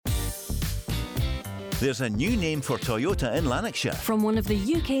There's a new name for Toyota in Lanarkshire. From one of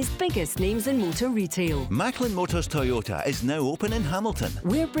the UK's biggest names in motor retail. Macklin Motors Toyota is now open in Hamilton.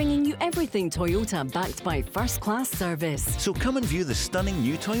 We're bringing you everything Toyota backed by first-class service. So come and view the stunning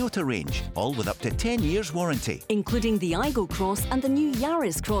new Toyota range, all with up to 10 years warranty. Including the Aygo Cross and the new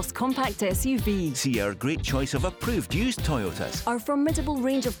Yaris Cross compact SUV. See our great choice of approved used Toyotas. Our formidable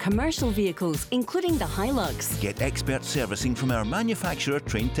range of commercial vehicles, including the Hilux. Get expert servicing from our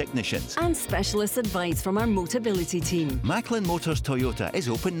manufacturer-trained technicians. And specialist advice from our Motability team. Macklin Motors Toyota is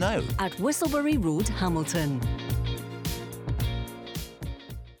open now. At Whistlebury Road, Hamilton.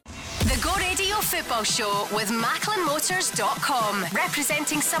 The Go Radio Football Show with MacklinMotors.com,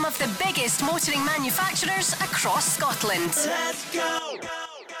 representing some of the biggest motoring manufacturers across Scotland. Let's go!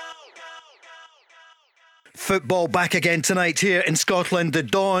 Football back again tonight here in Scotland. The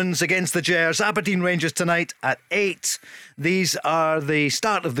Dons against the Gers. Aberdeen Rangers tonight at 8. These are the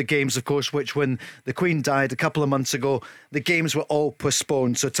start of the games, of course, which when the Queen died a couple of months ago, the games were all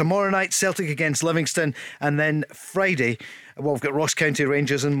postponed. So tomorrow night, Celtic against Livingston, and then Friday, well, we've got Ross County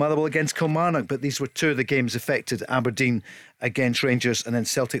Rangers and Motherwell against Kilmarnock, but these were two of the games affected. Aberdeen against Rangers and then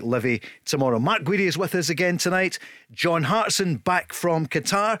Celtic Livy tomorrow. Mark Guidi is with us again tonight. John Hartson back from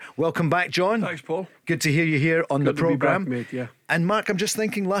Qatar. Welcome back, John. Thanks, Paul. Good to hear you here on the programme. Mate, yeah. And Mark, I'm just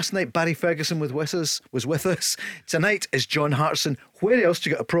thinking last night Barry Ferguson was with us. Tonight is John Hartson. Where else do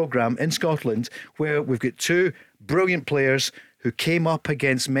you get a programme in Scotland where we've got two brilliant players who came up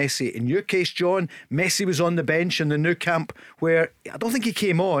against Messi? In your case, John, Messi was on the bench in the Nou Camp, where I don't think he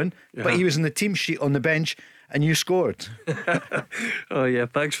came on, but he was in the team sheet on the bench, and you scored. Oh yeah,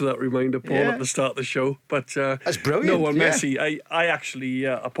 thanks for that reminder, Paul, at the start of the show. But that's brilliant. No, on Messi, I actually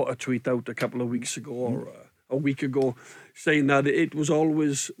I put a tweet out a couple of weeks ago or a week ago saying that it was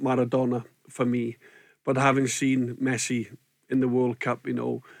always Maradona for me, but having seen Messi in the World Cup, you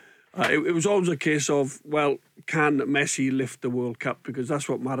know, it was always a case of, well, can Messi lift the World Cup? Because that's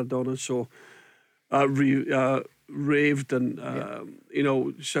what Maradona so raved and you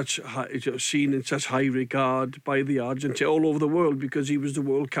know, such high, seen in such high regard by the Argentine all over the world, because he was the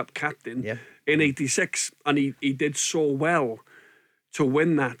World Cup captain in '86, and he did so well to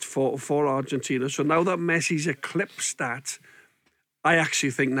win that for Argentina. So now that Messi's eclipsed that, I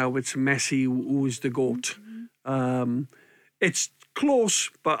actually think now it's Messi who is the GOAT. It's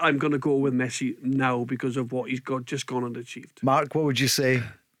close, but I'm going to go with Messi now because of what he's just gone and achieved. Mark, what would you say?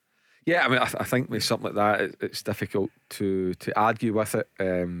 Yeah, I mean, I think with something like that, it's difficult to argue with it.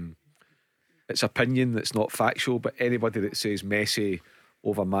 It's opinion that's not factual, but anybody that says Messi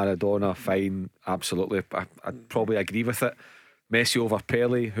over Maradona, fine, absolutely. I'd probably agree with it. Messi over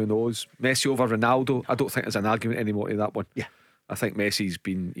Pele, who knows? Messi over Ronaldo, I don't think there's an argument anymore to that one. Yeah, I think Messi's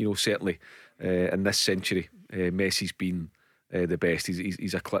been, you know, certainly in this century, Messi's been the best.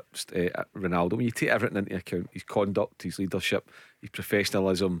 He's eclipsed Ronaldo. When you take everything into account, his conduct, his leadership, his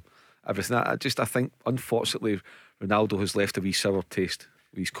professionalism, everything, I think unfortunately Ronaldo has left a wee sour taste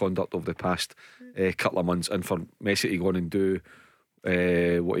with his conduct over the past couple of months, and for Messi to go on and do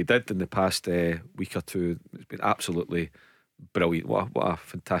what he did in the past week or two, it's been absolutely brilliant. What a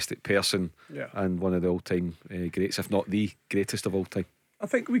fantastic person, and one of the all-time greats, if not the greatest of all time. I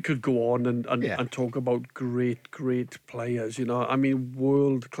think we could go on and talk about great players, you know. I mean,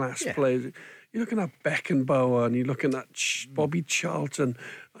 world-class players. You're looking at Beckenbauer, and you're looking at Bobby Charlton,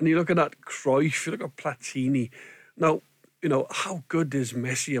 and you're looking at Cruyff, you look at Platini. Now, you know, how good is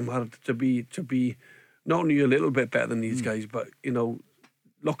Messi and Maradona to be not only a little bit better than these guys, but, you know,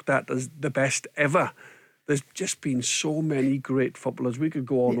 looked at as the best ever. There's just been so many great footballers. We could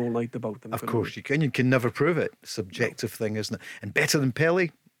go on all night about them. Of course you can. You can never prove it. Subjective thing, isn't it? And better than Pele?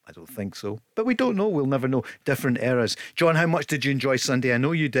 I don't think so. But we don't know. We'll never know. Different eras. John, how much did you enjoy Sunday? I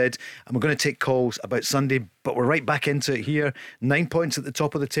know you did. And we're going to take calls about Sunday, but we're right back into it here. 9 points at the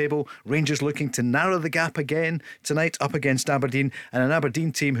top of the table. Rangers looking to narrow the gap again tonight up against Aberdeen. And an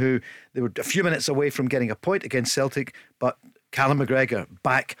Aberdeen team who, they were a few minutes away from getting a point against Celtic, but Callum McGregor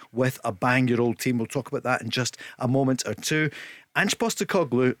back with a bang, your old team. We'll talk about that in just a moment or two. Ange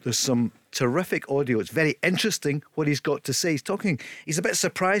Postecoglou, there's some terrific audio. It's very interesting what he's got to say. He's a bit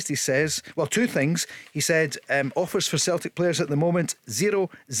surprised, he says. Well, two things. He said offers for Celtic players at the moment, zero,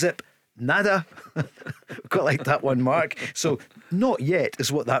 zip, nada. Quite like that one, Mark. So not yet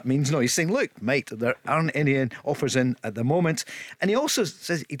is what that means. No, he's saying, look, mate, there aren't any offers in at the moment. And he also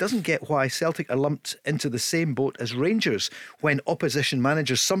says he doesn't get why Celtic are lumped into the same boat as Rangers when opposition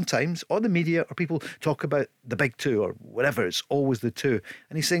managers sometimes, or the media, or people talk about the big two or whatever, it's always the two.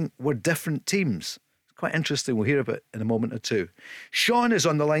 And he's saying we're different teams. It's quite interesting. We'll hear about it in a moment or two. Sean is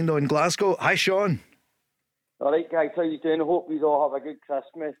on the line though in Glasgow. Hi, Sean. All right, guys, how you doing? I hope you all have a good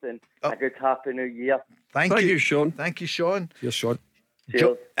Christmas and a good Happy New Year. Thank you, Sean. Thank you, Sean. Yes, Sean.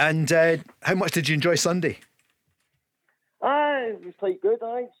 Cheers. And how much did you enjoy Sunday? It was quite good,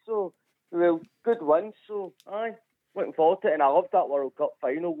 So, well, good win. So, looking forward to it. And I loved that World Cup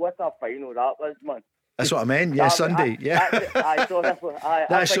final. What a final that was, man. That's what I meant. Yeah, Sunday.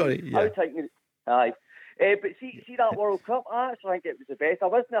 Sorry. But see that World Cup, I actually think it was the best. I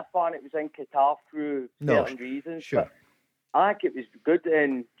wasn't a fan. It was in Qatar through certain reasons. Sure. But I think it was good.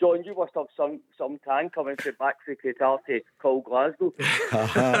 And John, you must have some time coming back to Qatar to call Glasgow.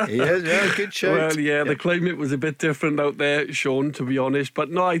 Yeah, good shout. Well, the climate was a bit different out there, Sean, to be honest. But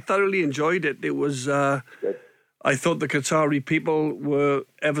no, I thoroughly enjoyed it. It was. I thought the Qatari people were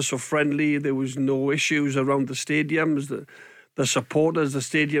ever so friendly. There was no issues around the stadiums. The supporters, the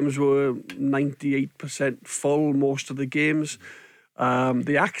stadiums were 98% full most of the games.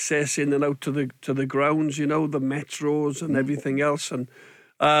 The access in and out to the grounds, the metros and everything else, and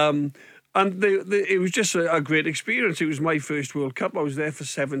it was just a great experience. It was my first World Cup. I was there for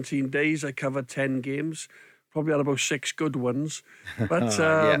 17 days. I covered 10 games, probably had about 6 good ones, but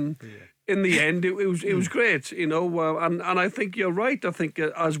in the end, it was great, and I think you're right. I think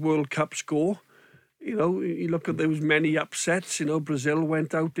as World Cups go, you look at, there was many upsets. Brazil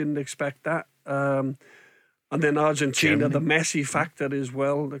went out, didn't expect that. And then Argentina, the Messi factor as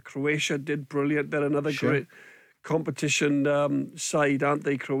well. The Croatia did brilliant. They're another great competition side, aren't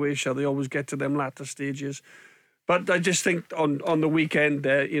they, Croatia? They always get to them latter stages. But I just think on the weekend,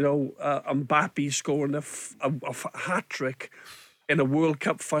 Mbappe scoring a hat-trick in a World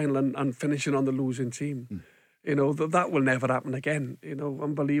Cup final and finishing on the losing team. That will never happen again.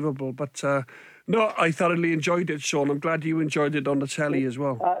 Unbelievable. But no, I thoroughly enjoyed it, Sean. I'm glad you enjoyed it on the telly as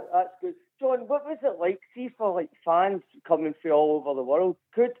well. That's good. John, what was it like, see, for fans coming from all over the world?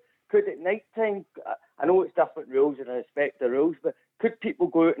 Could at night time, I know it's different rules and I respect the rules, but could people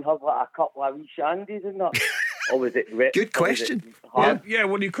go out and have a couple of wee shandies and that? Or was it wet? Good question. Well,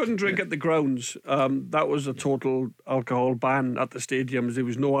 you couldn't drink at the grounds. That was a total alcohol ban at the stadiums. There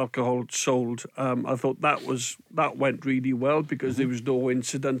was no alcohol sold. I thought that went really well because there was no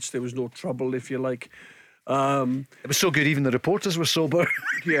incidents, there was no trouble, if you like. It was so good, even the reporters were sober.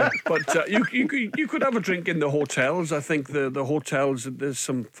 But you could have a drink in the hotels. I think the hotels, there's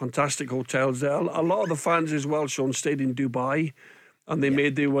some fantastic hotels there. A lot of the fans as well, Sean, stayed in Dubai. And they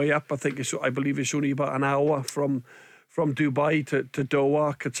made their way up. I believe it's only about an hour from Dubai to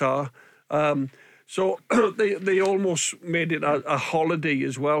Doha, Qatar. So they almost made it a holiday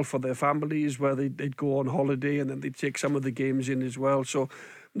as well for their families, where they'd go on holiday and then they'd take some of the games in as well. So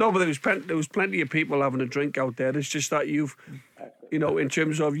no, but there was plenty of people having a drink out there. It's just that in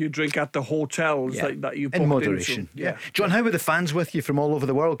terms of you drink at the hotels that you booked in moderation. Into. Yeah. John, how were the fans with you from all over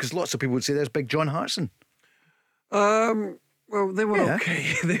the world? Because lots of people would say there's big John Hartson. Well, they were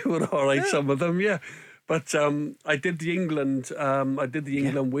okay. They were all right, some of them, yeah. But I did the England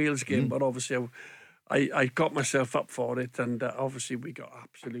Wales game, but obviously I got myself up for it, and obviously we got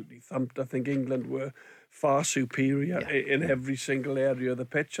absolutely thumped. I think England were far superior in every single area of the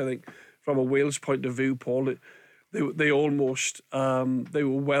pitch. I think from a Wales point of view, Paul, they almost they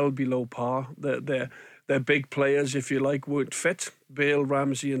were well below par. Their big players, if you like, weren't fit. Bale,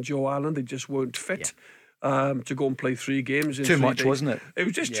 Ramsey and Joe Allen, they just weren't fit. To go and play 3 games in 3 days. Too much, wasn't it? It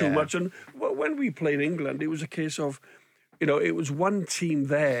was just too much. And when we played England, it was a case of, it was one team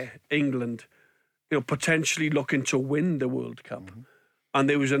there, England, potentially looking to win the World Cup. And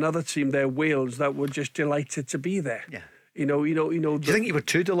there was another team there, Wales, that were just delighted to be there. Yeah. Do you think you were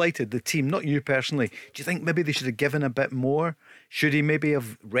too delighted, the team, not you personally? Do you think maybe they should have given a bit more? Should he maybe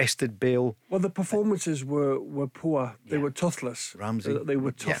have rested Bale? Well, the performances were poor. They were toothless. Ramsey. They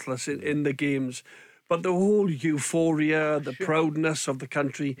were toothless in the games. But the whole euphoria, the proudness of the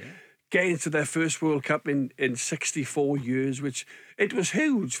country, getting to their first World Cup in 64 years, which it was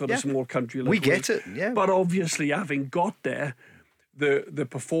huge for a small country like we Wales. get it, yeah. But obviously, having got there, the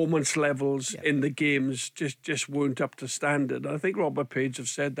performance levels in the games just weren't up to standard. And I think Robert Page have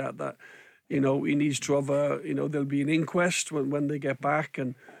said that he needs to have there'll be an inquest when they get back,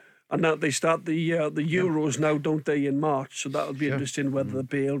 and now they start the Euros now, don't they, in March? So that'll be interesting whether the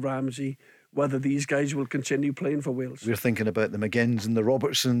Bale, Ramsey, whether these guys will continue playing for Wales. We're thinking about the McGinns and the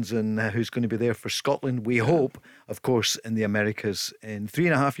Robertsons and who's going to be there for Scotland. We hope, of course, in the Americas in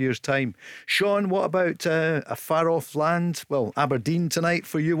 3.5 years' time. Sean, what about a far-off land? Well, Aberdeen tonight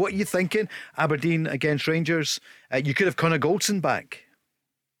for you. What are you thinking? Aberdeen against Rangers. You could have Connor Goldson back.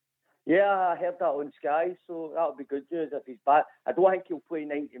 Yeah, I heard that on Sky, so that'll be good news if he's back. I don't think he'll play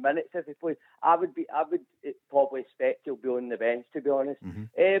 90 minutes if he plays. I would probably expect he'll be on the bench, to be honest.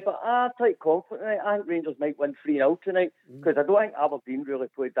 But I'm quite confident tonight. I think Rangers might win 3-0 tonight, because I don't think Aberdeen really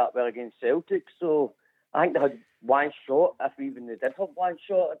played that well against Celtic, so I think they had one shot, if even they did have one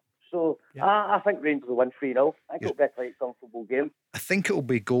shot. So I think Rangers will win 3-0. I think it'll be a quite comfortable game. I think it'll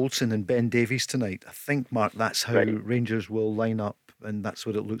be Goldson and Ben Davies tonight. I think, Mark, that's how Rangers will line up, and that's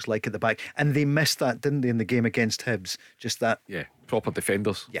what it looks like at the back. And they missed that, didn't they, in the game against Hibs? Just that. Yeah, proper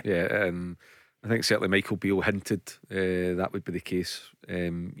defenders. Yeah. I think certainly Michael Beale hinted that would be the case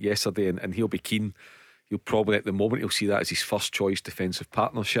yesterday, and he'll be keen. He'll probably, at the moment, he'll see that as his first choice defensive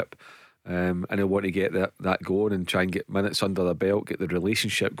partnership. And he'll want to get that going and try and get minutes under the belt, get the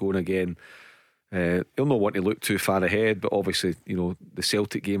relationship going again. He'll not want to look too far ahead, but obviously, the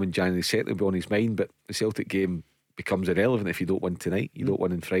Celtic game in January certainly will be on his mind. But the Celtic game becomes irrelevant if you don't win tonight. You don't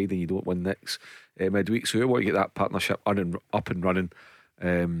win on Friday, you don't win next midweek. So he'll want to get that partnership up and running,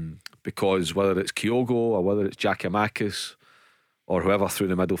 because whether it's Kyogo or whether it's Giakoumakis or whoever through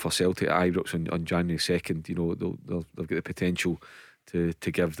the middle for Celtic at Ibrox on January 2nd, they've got the potential to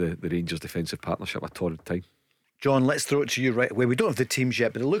give the Rangers defensive partnership a torrid time. John, let's throw it to you right away. We don't have the teams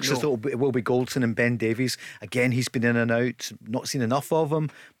yet, but it looks as though it will be Goldson and Ben Davies. Again, he's been in and out, not seen enough of him,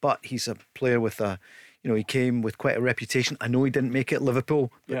 but he's a player with he came with quite a reputation. I know he didn't make it at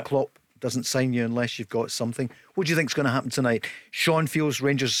Liverpool, but Klopp doesn't sign you unless you've got something. What do you think is going to happen tonight? Sean feels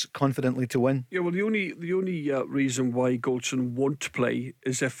Rangers confidently to win. Yeah, well, the only reason why Goldson won't play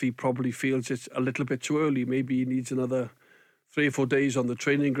is if he probably feels it's a little bit too early. Maybe he needs another 3 or 4 days on the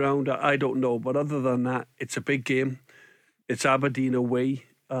training ground. I don't know, but other than that, it's a big game. It's Aberdeen away.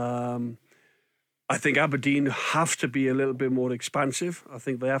 I think Aberdeen have to be a little bit more expansive. I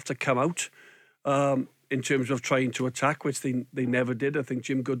think they have to come out in terms of trying to attack, which they never did. I think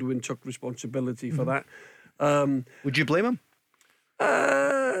Jim Goodwin took responsibility for that. Would you blame him?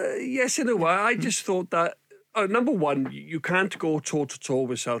 Yes, in a way. I just thought that number one, you can't go toe to toe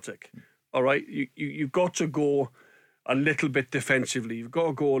with Celtic. All right, you've got to go a little bit defensively. You've got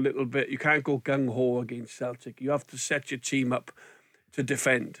to go a little bit. You can't go gung-ho against Celtic. You have to set your team up to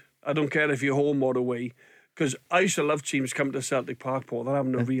defend. I don't care if you're home or away, because I used to love teams coming to Celtic Park, Paul. They're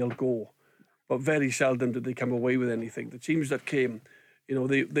having a real go, but very seldom did they come away with anything. The teams that came,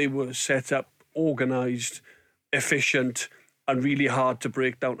 they were set up, organised, efficient, and really hard to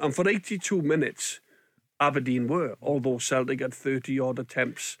break down. And for 82 minutes, Aberdeen were, although Celtic had 30-odd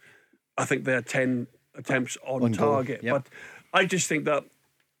attempts. I think they had 10 attempts on target. But I just think that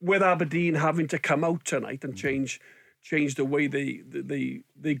with Aberdeen having to come out tonight and change the way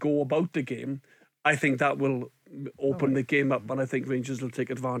they go about the game, I think that will open the game up, and I think Rangers will take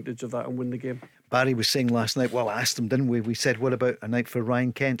advantage of that and win the game. Barry was saying last night, well, I asked him, didn't we? We said, what about a night for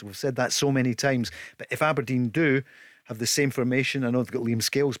Ryan Kent? We've said that so many times, but if Aberdeen do have the same formation, I know they've got Liam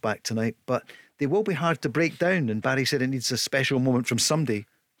Scales back tonight, but they will be hard to break down, and Barry said it needs a special moment from somebody,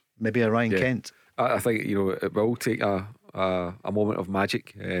 maybe a Ryan Kent. I think it will take a moment of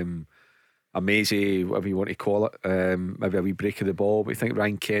magic, a mazy, whatever you want to call it, maybe a wee break of the ball. But I think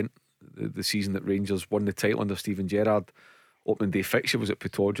Ryan Kent, the season that Rangers won the title under Steven Gerrard, opening day fixture was at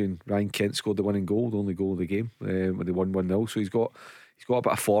Pittodrie, and Ryan Kent scored the winning goal, the only goal of the game, when they won 1-0. So he's got a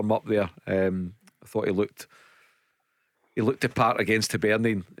bit of form up there. I thought he looked the part against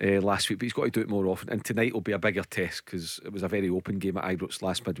Hibernian last week, but he's got to do it more often. And tonight will be a bigger test, because it was a very open game at Ibrox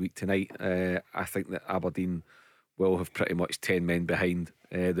last midweek. Tonight, I think that Aberdeen will have pretty much 10 men behind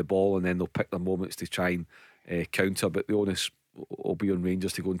the ball, and then they'll pick their moments to try and counter. But the onus will be on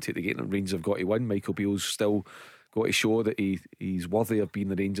Rangers to go and take the game, and Rangers have got to win. Michael Beale's still got to show that he's worthy of being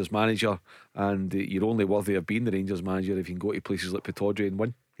the Rangers manager, and you're only worthy of being the Rangers manager if you can go to places like Pittodrie and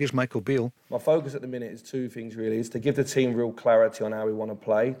win. Here's Michael Beale. My focus at the minute is two things really. Is to give the team real clarity on how we want to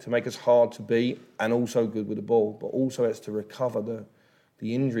play, to make us hard to beat and also good with the ball, but also it's to recover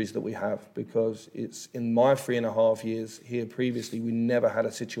the injuries that we have, because it's in my 3.5 years here previously, we never had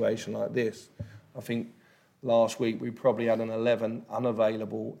a situation like this. I think last week we probably had an 11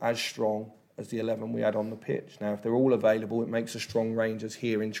 unavailable as strong as the 11 we had on the pitch. Now, if they're all available, it makes us strong Rangers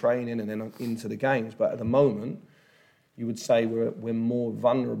here in training and then into the games. But at the moment, you would say we're more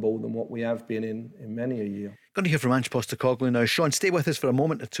vulnerable than what we have been in many a year. Going to hear from Ange Postecoglou now. Sean, stay with us for a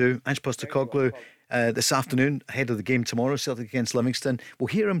moment or two. Ange Postecoglou this afternoon, ahead of the game tomorrow, Celtic against Livingston. We'll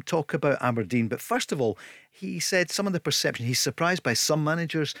hear him talk about Aberdeen. But first of all, he said some of the perception, he's surprised by some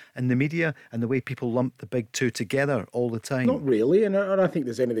managers and the media and the way people lump the big two together all the time. Not really, and I don't think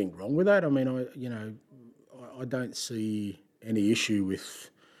there's anything wrong with that. I mean, I don't see any issue with...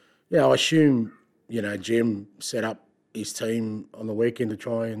 I assume, Jim set up his team on the weekend to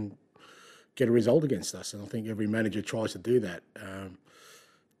try and get a result against us. And I think every manager tries to do that.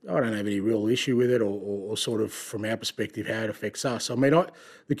 I don't have any real issue with it, or sort of from our perspective how it affects us. I mean,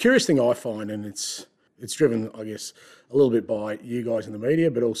 the curious thing I find, and it's driven, I guess, a little bit by you guys in the media,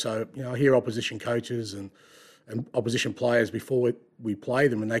 but also, I hear opposition coaches and opposition players before we play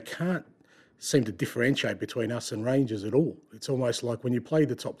them, and they can't seem to differentiate between us and Rangers at all. It's almost like when you play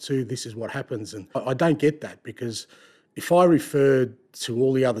the top two, this is what happens. And I don't get that, because if I referred to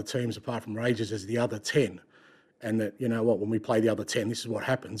all the other teams apart from Rangers as the other 10, and that, when we play the other 10, this is what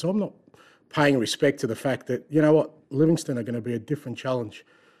happens, I'm not paying respect to the fact that, Livingston are going to be a different challenge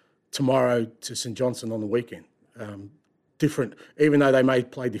tomorrow to St Johnstone on the weekend. Different, even though they may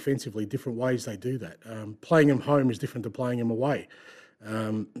play defensively, different ways they do that. Playing them home is different to playing them away.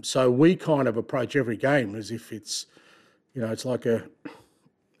 So we kind of approach every game as if it's, it's like a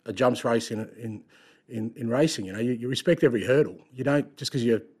jumps race in racing. You respect every hurdle. You don't, just because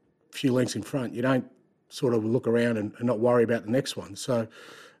you're a few lengths in front, you don't sort of look around and not worry about the next one. So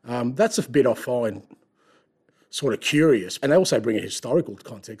that's a bit I find sort of curious. And they also bring a historical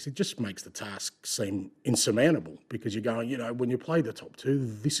context. It just makes the task seem insurmountable, because you're going, when you play the top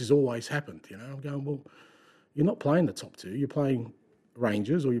two, this has always happened. I'm going, well, you're not playing the top two. You're playing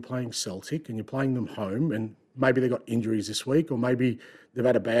Rangers, or you're playing Celtic, and you're playing them home, and maybe they've got injuries this week, or maybe they've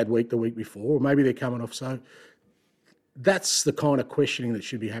had a bad week the week before, or maybe they're coming off. So that's the kind of questioning that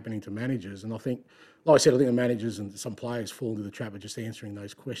should be happening to managers. And I think, like I said, I think the managers and some players fall into the trap of just answering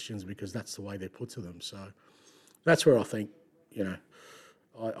those questions because that's the way they're put to them. So that's where I think,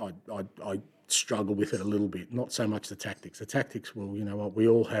 I struggle with it a little bit. Not so much the tactics. The tactics, well, we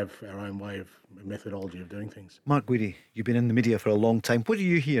all have our own way of methodology of doing things. Mark Guidi, you've been in the media for a long time. What do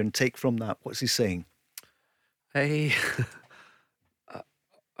you hear and take from that? What's he saying? I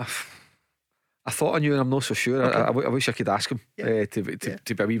thought I knew, and I'm not so sure. Okay. I wish I could ask him to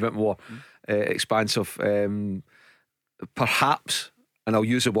be a wee bit more expansive. Perhaps, and I'll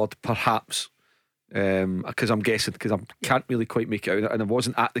use the word perhaps, because I'm guessing, because I can't really quite make it out, and I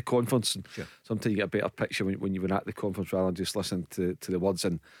wasn't at the conference. And sometimes you get a better picture when you were at the conference rather than just listening to the words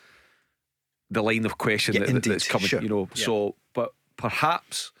and the line of question that's coming. So, but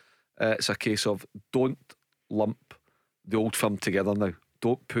perhaps it's a case of don't lump the old firm together now.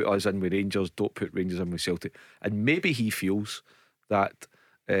 Don't put us in with Rangers, don't put Rangers in with Celtic. And maybe he feels that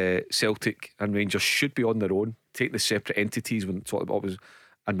Celtic and Rangers should be on their own, take the separate entities when talking about was.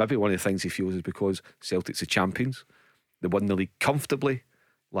 And maybe one of the things he feels is because Celtic's the champions, they won the league comfortably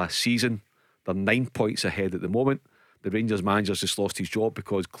last season, they're 9 points ahead at the moment. The Rangers manager's just lost his job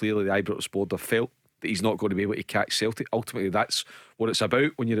because clearly the Ibrox board have felt that he's not going to be able to catch Celtic. Ultimately, that's what it's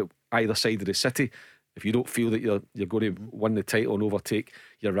about when you're at either side of the city. If you don't feel that you're going to win the title and overtake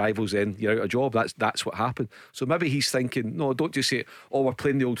your rivals, then you're out of a job. That's what happened. So maybe he's thinking, no, don't just say, oh, we're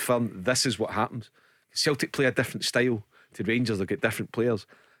playing the old firm, this is what happens. Celtic play a different style to Rangers. They've got different players.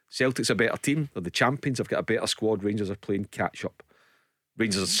 Celtic's a better team, they're the champions, they've got a better squad. Rangers are playing catch up.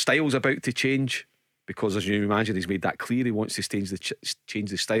 Rangers' style's about to change, because as you imagine, he's made that clear. He wants to change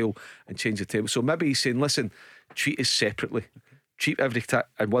the style and change the tempo. So maybe he's saying, listen, treat us separately. Treat every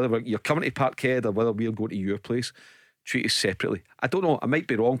and whether you're coming to Parkhead or whether we're going to your place, treat us separately. I don't know, I might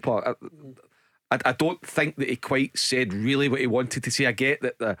be wrong, Park. I don't think that he quite said really what he wanted to say. I get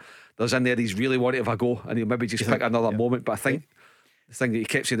that there's in there he's really wanted to have a go, and he'll maybe just pick another moment. But I think the thing that he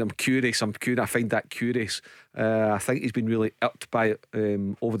kept saying, I'm curious, I find that curious. I think he's been really irked by it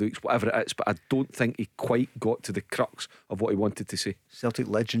over the weeks, whatever it is, but I don't think he quite got to the crux of what he wanted to say. Celtic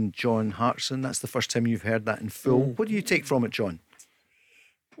legend John Hartson, that's the first time you've heard that in full. What do you take from it, John?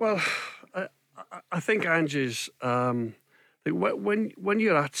 Well, I think Angie's when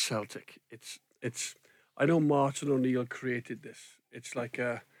you're at Celtic, it's I know Martin O'Neill created this. It's like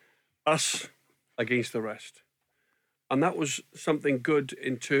us against the rest. And that was something good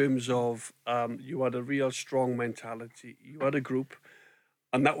in terms of you had a real strong mentality. You had a group,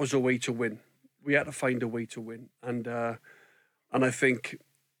 and that was a way to win. We had to find a way to win. And I think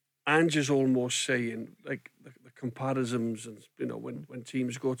Ange's almost saying, like the comparisons, and when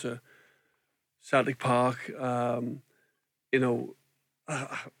teams go to Celtic Park,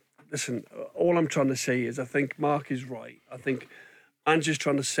 listen, all I'm trying to say is I think Mark is right. I think Ange's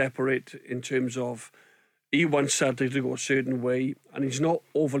trying to separate in terms of he wants Celtic to go a certain way, and he's not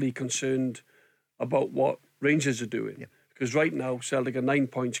overly concerned about what Rangers are doing. Because right now, Celtic are 9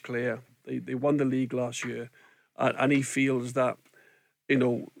 points clear. They won the league last year, and he feels that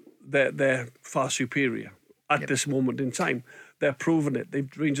they're far superior at this moment in time. They're proving it.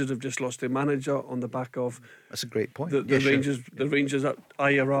 Rangers have just lost their manager on the back of. That's a great point. The Rangers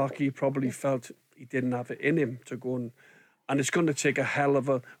hierarchy probably felt he didn't have it in him to go And it's going to take a hell of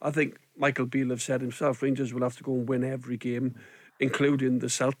a... I think Michael Beale have said himself, Rangers will have to go and win every game, including the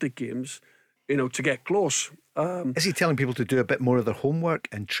Celtic games, to get close. Is he telling people to do a bit more of their homework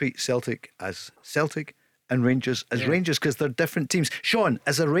and treat Celtic as Celtic and Rangers as Rangers, because they're different teams? Sean,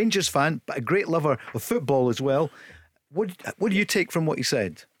 as a Rangers fan, but a great lover of football as well, what do you take from what he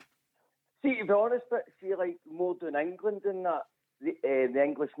said? See, to be honest, but like more than England and that, the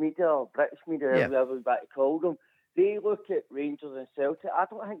English media or British media, whatever we to call them, they look at Rangers and Celtic. I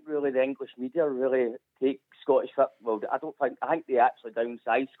don't think really the English media really take Scottish football. I think they actually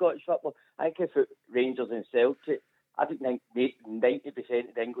downsize Scottish football. I think if it Rangers and Celtic, I think 90%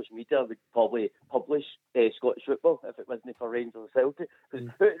 of the English media would probably publish Scottish football if it wasn't for Rangers and Celtic. Because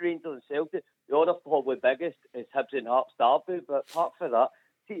put Rangers and Celtic, the other probably biggest is Hibs and Hearts derby. But apart from that,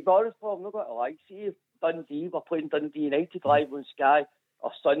 see, to be honest, Paul, I'm not going to lie. See, if Dundee were playing Dundee United live on Sky,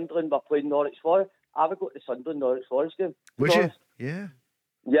 or Sunderland were playing Norwich Forest, I would go to the Sunderland Norwich Forest game. Would you? Yeah.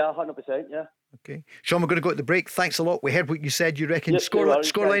 Yeah, 100%, yeah. Okay. Sean, we're going to go to the break. Thanks a lot. We heard what you said. You reckon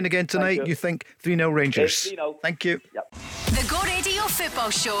scoreline again tonight? You think 3-0 Rangers? 3-0. Thank you. Yep. The Go Radio Football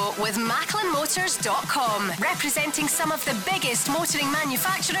Show with MacklinMotors.com, representing some of the biggest motoring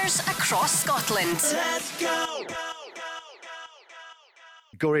manufacturers across Scotland. Let's go!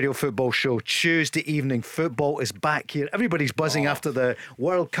 Go Radio Football Show, Tuesday evening. Football is back here. Everybody's buzzing after the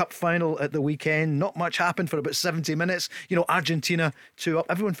World Cup final at the weekend. Not much happened for about 70 minutes. Argentina 2-up.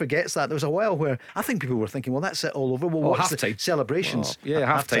 Everyone forgets that. There was a while where I think people were thinking, well, that's it all over. Well, what's the celebrations?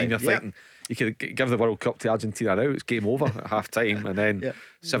 Half time. You're thinking you could give the World Cup to Argentina now. It's game over at half time, and then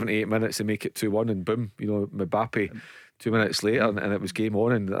 78 minutes to make it 2-1, and boom, Mbappe 2 minutes later, and it was game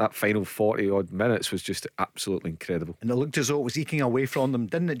on, and that final 40 odd minutes was just absolutely incredible. And it looked as though it was eking away from them,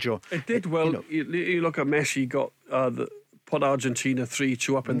 didn't it, Joe? It did. Well, you look at Messi got put Argentina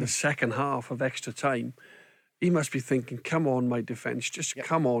 3-2 up in the second half of extra time. He must be thinking, come on, my defence, just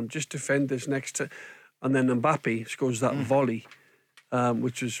come on, just defend this next to... And then Mbappe scores that volley,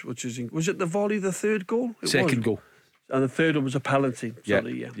 which was it the volley, the third goal? Second goal. And the third one was a penalty.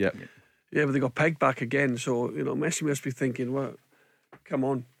 Yeah, but they got pegged back again. So, Messi must be thinking, well, come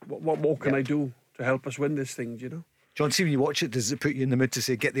on, what more can I do to help us win this thing, John, see when you watch it, does it put you in the mood to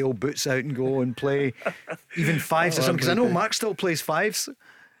say, get the old boots out and go and play even fives or something? Because I know Mark still plays fives.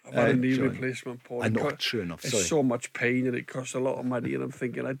 I've had a knee replacement, Paul. I know, true enough. It's so much pain and it costs a lot of money, and I'm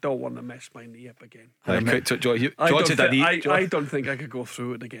thinking I don't want to mess my kney up again. I don't think I could go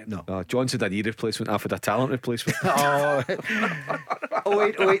through it again. No, John said a knee replacement after a talent replacement.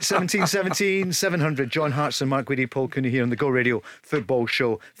 08 17 17 700. John Hartson, Mark Guidi, Paul Cooney here on the Go Radio Football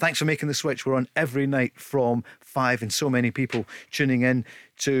Show. Thanks for making the switch. We're on every night from 5, and so many people tuning in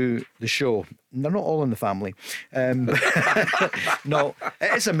to the show. They're not all in the family. No,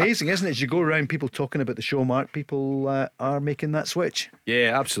 it's amazing, isn't it? As you go around, people talking about the show, Mark, people are making that switch.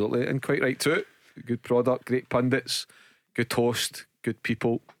 Yeah, absolutely, and quite right too. Good product, great pundits, good host, good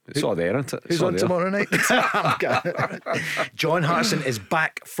people. It's all there, isn't it? Who's on tomorrow night? John Hartson is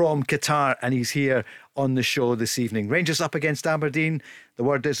back from Qatar, and he's here on the show this evening. Rangers up against Aberdeen. The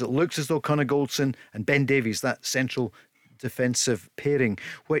word is it looks as though Connor Goldson and Ben Davies, that central defensive pairing,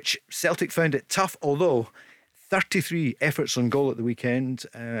 which Celtic found it tough, although 33 efforts on goal at the weekend,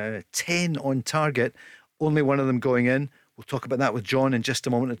 10 on target, only one of them going in. We'll talk about that with John in just a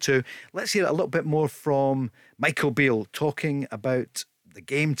moment or two. Let's hear a little bit more from Michael Beale talking about the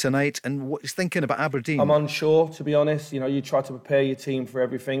game tonight and what he's thinking about Aberdeen. I'm unsure, to be honest. You try to prepare your team for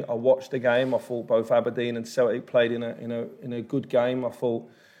everything. I watched the game. I thought both Aberdeen and Celtic played in a good game. I thought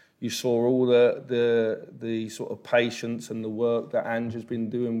you saw all the sort of patience and the work that Ange has been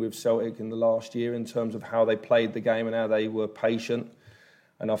doing with Celtic in the last year in terms of how they played the game and how they were patient.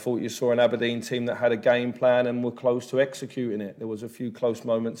 And I thought you saw an Aberdeen team that had a game plan and were close to executing it. There was a few close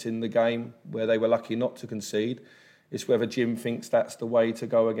moments in the game where they were lucky not to concede. It's whether Jim thinks that's the way to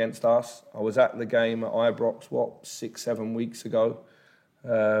go against us. I was at the game at Ibrox, 6-7 weeks ago.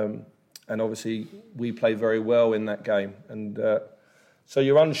 And obviously we played very well in that game. And so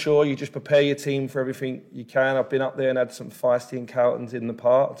you're unsure, you just prepare your team for everything you can. I've been up there and had some feisty encounters in the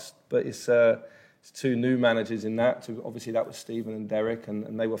past, but it's two new managers in that. Obviously that was Stephen and Derek,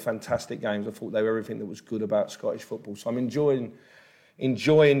 and they were fantastic games. I thought they were everything that was good about Scottish football. So I'm enjoying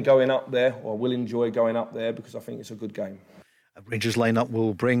going up there, or will enjoy going up there, because I think it's a good game. Rangers line-up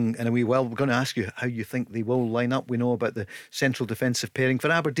will bring in a wee well. We're going to ask you how you think they will line up. We know about the central defensive pairing.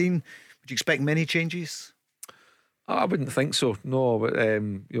 For Aberdeen, would you expect many changes? I wouldn't think so, no. But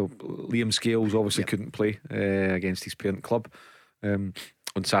Liam Scales obviously couldn't play against his parent club on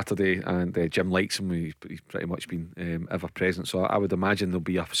Saturday, and Jim likes him. He's pretty much been ever present, so I would imagine there'll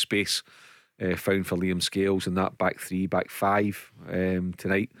be a space found for Liam Scales in that back three, back five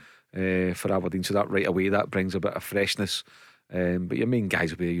tonight for Aberdeen. So that right away, that brings a bit of freshness. But your main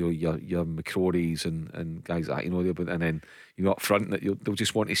guys will be your McCrorys and guys like that, and then up front that they'll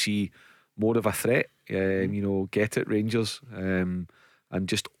just want to see more of a threat. Get it, Rangers, and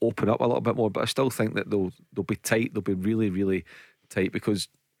just open up a little bit more. But I still think that they'll be tight. They'll be really, really tight because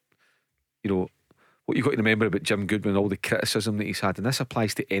what you've got to remember about Jim Goodwin, all the criticism that he's had, and this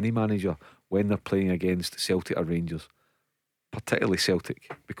applies to any manager when they're playing against Celtic or Rangers, particularly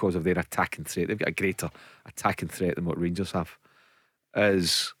Celtic, because of their attacking threat. They've got a greater attacking threat than what Rangers have,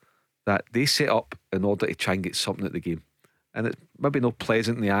 is that they set up in order to try and get something at the game. And it's maybe not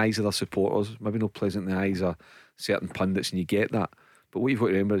pleasant in the eyes of their supporters, maybe not pleasant in the eyes of certain pundits, and you get that. But what you've got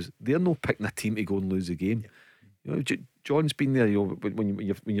to remember is they're not picking a team to go and lose the game. John's been there, when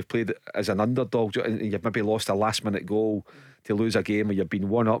you've played as an underdog and you've maybe lost a last minute goal to lose a game, or you've been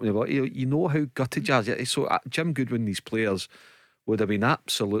 1-up, and you're like, you know how gutted you are. So Jim Goodwin, these players would have been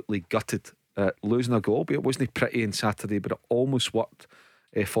absolutely gutted at losing a goal. But it wasn't pretty on Saturday, but it almost worked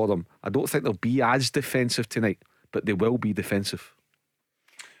for them. I don't think they'll be as defensive tonight, but they will be defensive.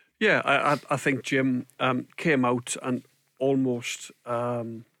 Yeah, I think Jim came out and almost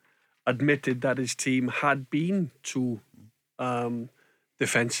admitted that his team had been too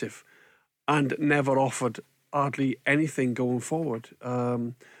defensive and never offered hardly anything going forward.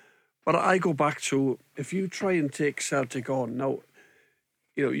 But I go back to, if you try and take Celtic on now,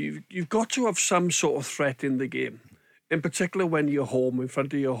 you've got to have some sort of threat in the game, in particular when you're home in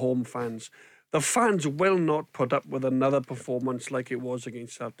front of your home fans. The fans will not put up with another performance like it was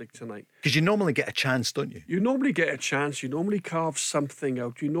against Celtic tonight. Because you normally get a chance, don't you? You normally get a chance. You normally carve something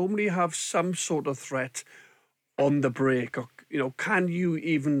out. You normally have some sort of threat on the break. Or, can you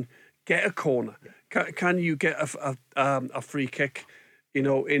even get a corner? Can you get a free kick?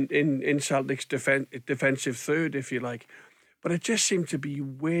 In Celtic's defensive third, if you like. But it just seemed to be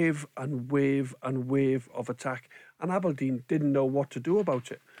wave and wave and wave of attack, and Aberdeen didn't know what to do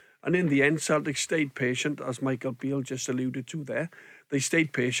about it. And in the end, Celtic stayed patient, as Michael Beale just alluded to there. They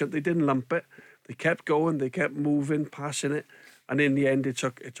stayed patient. They didn't lump it. They kept going. They kept moving, passing it. And in the end, it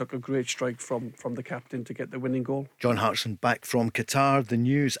took a great strike from the captain to get the winning goal. John Hartson back from Qatar. The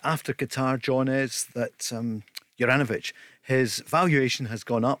news after Qatar, John, is that Juranovic, his valuation has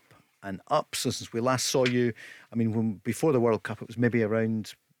gone up and up since we last saw you. I mean, before the World Cup, it was maybe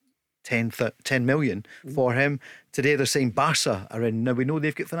around 10 million for him. Today they're saying Barca are in. Now we know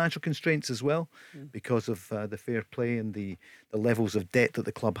they've got financial constraints as well because of the fair play and the levels of debt that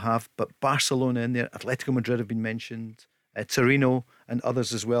the club have, but Barcelona in there, Atletico Madrid have been mentioned, Torino and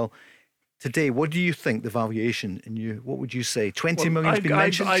others as well. Today, what do you think the valuation, and what would you say? 20 million's been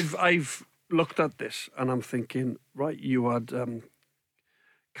mentioned? I've looked at this and I'm thinking, right, you had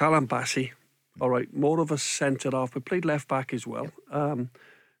Callum Bassey, all right, more of a centre half, but played left back as well.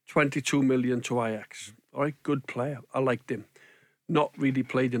 22 million to Ajax. All right, good player. I liked him. Not really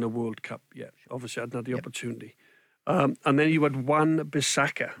played in a World Cup yet. Obviously, I hadn't had the opportunity. And then you had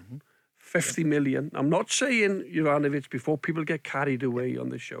Wan-Bissaka, 50 million. I'm not saying Juranovic, before people get carried away on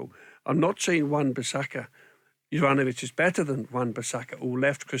the show, I'm not saying Wan-Bissaka. Juranovic is better than Wan-Bissaka, who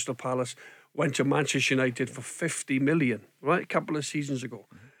left Crystal Palace, went to Manchester United for 50 million, right, a couple of seasons ago.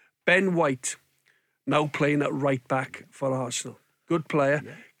 Ben White, now playing at right back for Arsenal. Good player.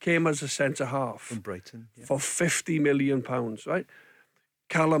 Came as a centre half from Brighton for £50 million, right?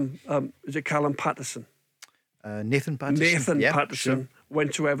 Callum, is it Callum Patterson? Nathan Patterson. Patterson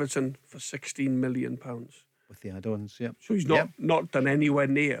went to Everton for £16 million with the add-ons. So he's not done anywhere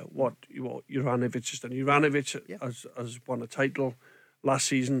near what Juranovic has done. Juranovic has won a title last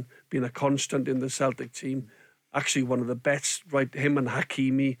season, been a constant in the Celtic team. Actually, one of the best. Right, him and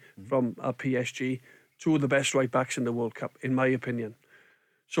Hakimi from PSG, two of the best right backs in the World Cup, in my opinion.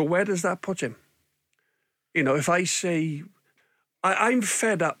 So where does that put him? If I say, I'm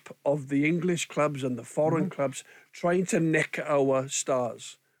fed up of the English clubs and the foreign clubs trying to nick our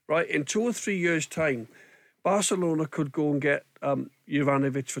stars, right? In 2 or 3 years' time, Barcelona could go and get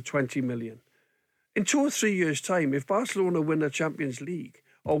Juranovic for 20 million. In 2 or 3 years' time, if Barcelona win a Champions League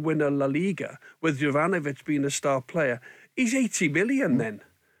or win a La Liga with Juranovic being a star player, he's 80 million then.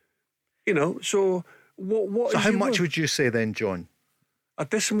 So what so is how much would you say then, John? At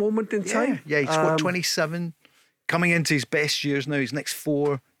this moment in time? Yeah, he's 27, coming into his best years now, his next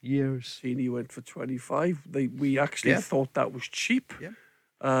 4 years. He went for 25. We actually thought that was cheap.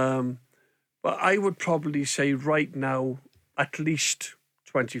 But I would probably say right now, at least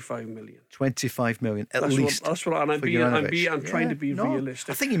 25 million. 25 million at least. That's what. And I'm trying to be realistic.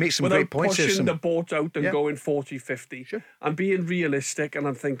 I think you make some without great points there. Pushing the boat out and going 40, 50. Sure. I'm being realistic, and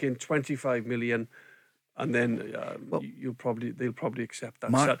I'm thinking 25 million. And then they'll probably accept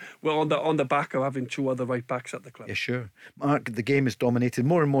that. Mark, on the back of having 2 other right backs at the club. Yeah, sure. Mark, the game is dominated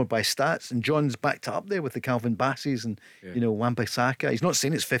more and more by stats, and John's backed up there with the Calvin Bassies and Wan-Bissaka. He's not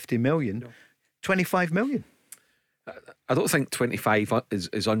saying it's 50 million, no. 25 million. I don't think 25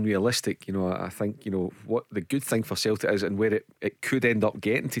 is unrealistic. I think what the good thing for Celtic is, and where it could end up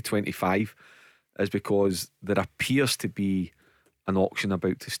getting to 25, is because there appears to be an auction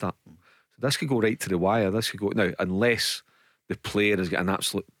about to start. This could go right to the wire. This could go now, unless the player has got an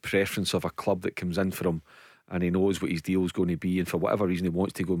absolute preference of a club that comes in for him, and he knows what his deal is going to be, and for whatever reason he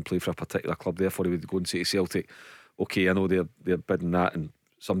wants to go and play for a particular club. Therefore, he would go and say to Celtic, "Okay, I know they're bidding that, and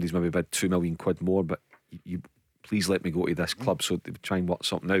somebody's maybe bid £2 million more, but you please let me go to this club." So they would try and work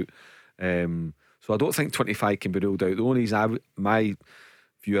something out. So I don't think 25 can be ruled out. The only reason my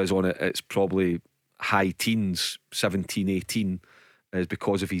view is on it, it's probably high teens, 17, 18, is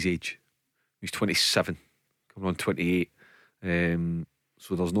because of his age. He's 27, coming on 28.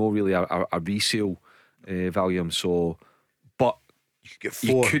 So there's no really a resale value. So, but you could get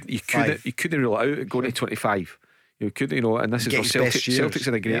 4, you couldn't rule it out going to 25. You couldn't, and this is where Celtic's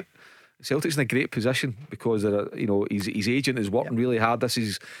in a great. Celtic's in a great position because his agent is working really hard. This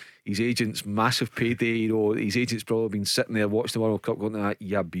is his agent's massive payday. His agent's probably been sitting there watching the World Cup going,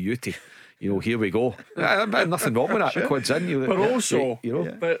 "Yeah, beauty." Here we go. Nothing wrong with that. Sure. Quid's in. But also,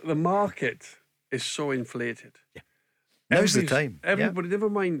 the market is so inflated. Yeah. Now's the time. Everybody, never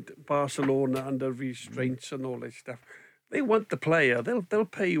mind Barcelona under restraints and all this stuff. They want the player. They'll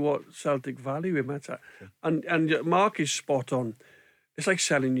pay what Celtic value him at. And Mark is spot on. It's like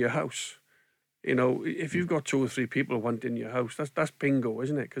selling your house. If you've got 2 or 3 people wanting your house, that's bingo,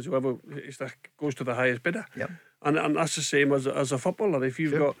 isn't it? Because whoever goes to the highest bidder. Yep. And that's the same as a footballer. If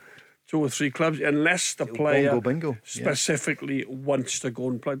you've got 2 or 3 clubs, unless the player bingo. specifically wants to go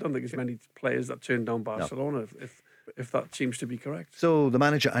and play. I don't think there's many players that turn down Barcelona if that seems to be correct. So the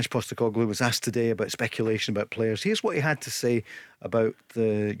manager Ange Postecoglou was asked today about speculation about players. Here's what he had to say about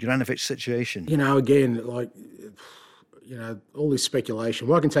the Juranovic situation. Again, all this speculation.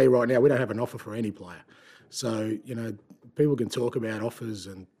 Well, I can tell you right now, we don't have an offer for any player. So, people can talk about offers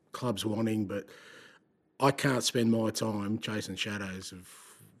and clubs wanting, but I can't spend my time chasing shadows of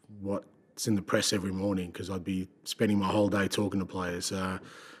what's in the press every morning, because I'd be spending my whole day talking to players.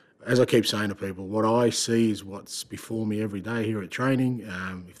 As I keep saying to people, what I see is what's before me every day here at training.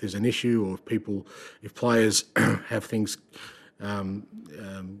 If there's an issue, or if players have things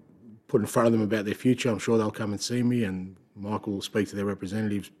put in front of them about their future, I'm sure they'll come and see me, and Michael will speak to their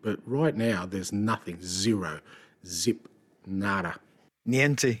representatives. But right now, there's nothing. Zero. Zip. Nada.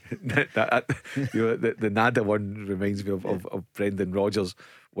 Niente. The nada one reminds me of Brendan Rodgers,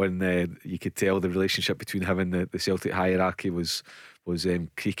 when you could tell the relationship between him and the Celtic hierarchy was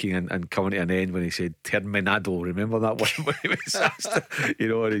creaking and coming to an end when he said terminado. Remember that one when he was asked,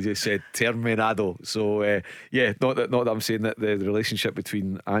 and he just said terminado. So not that I'm saying that the relationship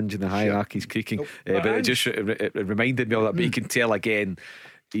between Ange and the hierarchy is creaking, but it reminded me of that. But you can tell again,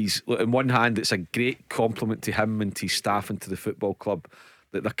 he's, on one hand, it's a great compliment to him and to his staff and to the football club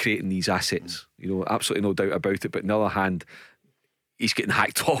that they're creating these assets. Absolutely no doubt about it. But on the other hand, he's getting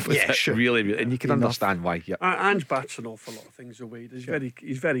hacked off with it, sure. really, and you can understand why. Yeah, Ange bats an awful lot of things away.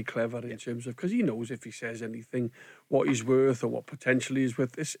 He's very clever in terms of, because he knows if he says anything, what he's worth or what potentially he's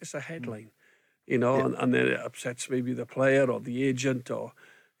worth. It's a headline, and then it upsets maybe the player or the agent or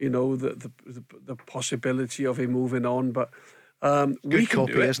the possibility of him moving on, but. Good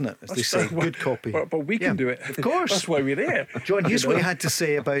copy, isn't it? As they say, good copy. But we can do it. Of course. That's why we're there. John, here's what he had to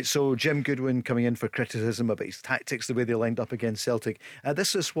say about Jim Goodwin coming in for criticism about his tactics, the way they lined up against Celtic.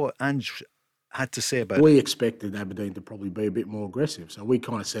 This is what Ange had to say about it. We expected Aberdeen to probably be a bit more aggressive. So we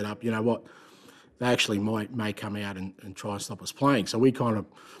kind of set up, they actually may come out and try and stop us playing. So we kind of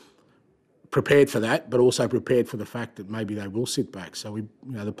prepared for that, but also prepared for the fact that maybe they will sit back. So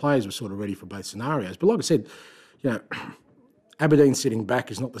the players were sort of ready for both scenarios. But like I said, Aberdeen sitting back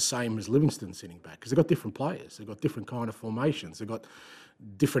is not the same as Livingston sitting back, because they've got different players. They've got different kind of formations. They've got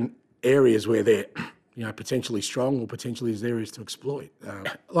different areas where they're, potentially strong, or potentially there's areas to exploit.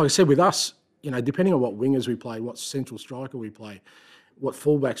 Like I said, with us, depending on what wingers we play, what central striker we play, what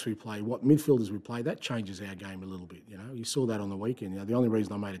fullbacks we play, what midfielders we play, that changes our game a little bit. You saw that on the weekend. The only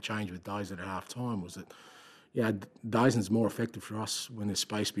reason I made a change with Dyson at half time was that, Dyson's more effective for us when there's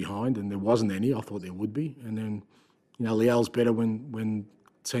space behind, and there wasn't any. I thought there would be, and then. Liel's better when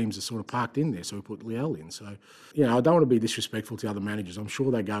teams are sort of parked in there, so we put Liel in. So, I don't want to be disrespectful to other managers. I'm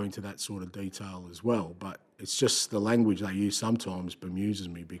sure they go into that sort of detail as well, but it's just the language they use sometimes bemuses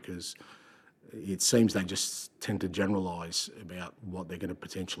me, because it seems they just tend to generalise about what they're going to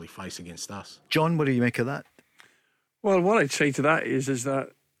potentially face against us. John, what do you make of that? Well, what I'd say to that is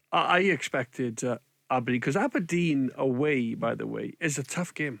that I expected Aberdeen, because Aberdeen away, by the way, is a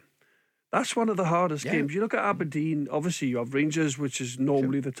tough game. That's one of the hardest games. You look at Aberdeen, obviously you have Rangers, which is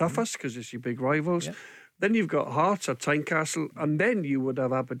normally the toughest because it's your big rivals. Yeah. Then you've got Hearts at Tynecastle, and then you would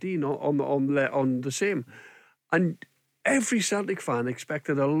have Aberdeen on the same. And every Celtic fan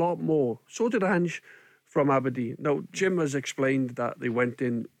expected a lot more. So did Ange from Aberdeen. Now, Jim has explained that they went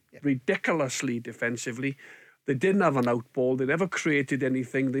in ridiculously defensively. They didn't have an out ball. They never created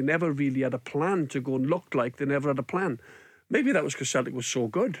anything. They never really had a plan to go and look like they never had a plan. Maybe that was because Celtic was so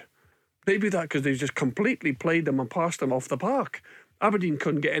good. Maybe that because they just completely played them and passed them off the park. Aberdeen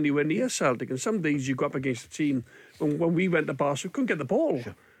couldn't get anywhere near Celtic, and some days you go up against a team. When we went to Barca, we couldn't get the ball.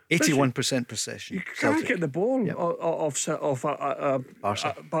 Sure. 81% possession. You can't get the ball off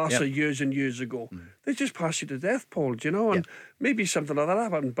Barca years and years ago. They just pass you to death, Paul. Do you know? And maybe something like that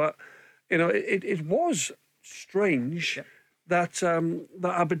happened, but it was strange that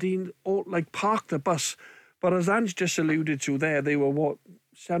Aberdeen parked the bus. But as Ange just alluded to there, they were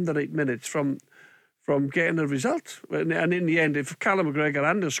 7 or 8 minutes from getting a result. And in the end, if Callum McGregor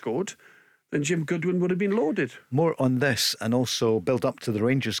hadn't scored, then Jim Goodwin would have been loaded. More on this, and also build up to the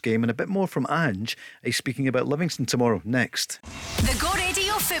Rangers game, and a bit more from Ange. He's speaking about Livingston tomorrow, next. The Go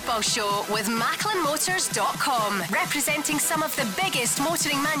Radio Football Show with MacklinMotors.com, representing some of the biggest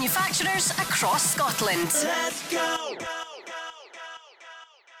motoring manufacturers across Scotland. Let's go!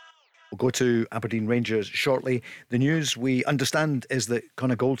 We'll go to Aberdeen Rangers shortly. The news we understand is that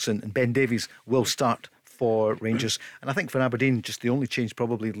Connor Goldson and Ben Davies will start for Rangers, and I think for Aberdeen just the only change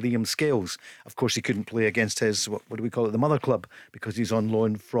probably Liam Scales. Of course he couldn't play against his, what do we call it, the mother club, because he's on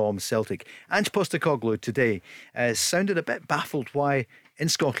loan from Celtic. Ange Postecoglou today sounded a bit baffled why in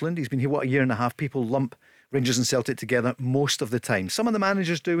Scotland, he's been here a year and a half, people lump Rangers and Celtic together most of the time. Some of the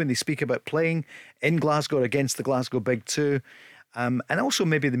managers do when they speak about playing in Glasgow against the Glasgow Big Two, and also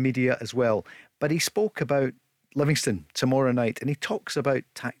maybe the media as well. But he spoke about Livingston tomorrow night, and he talks about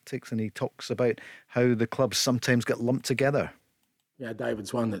tactics, and he talks about how the clubs sometimes get lumped together. Yeah,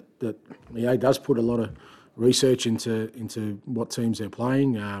 David's one that he does put a lot of research into what teams they're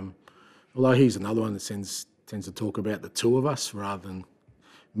playing. Although he's another one that tends to talk about the two of us rather than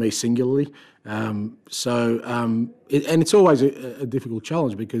me singularly. And it's always a difficult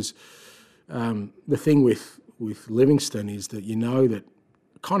challenge, because the thing with Livingston is that that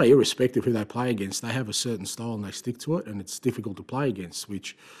kind of irrespective of who they play against, they have a certain style and they stick to it, and it's difficult to play against,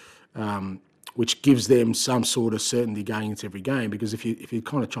 which gives them some sort of certainty going into every game. Because if you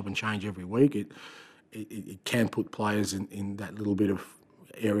kind of chop and change every week, it can put players in that little bit of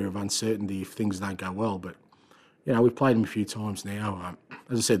area of uncertainty if things don't go well. But we've played them a few times now.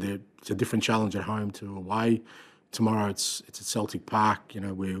 As I said, it's a different challenge at home to away. Tomorrow it's at Celtic Park,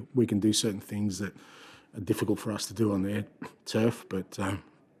 where we can do certain things that are difficult for us to do on their turf, but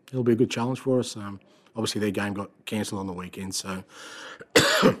it'll be a good challenge for us. Obviously, their game got cancelled on the weekend, so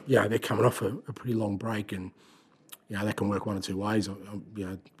they're coming off a pretty long break, and that can work one or two ways.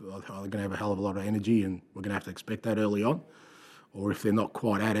 They're going to have a hell of a lot of energy, and we're going to have to expect that early on. Or if they're not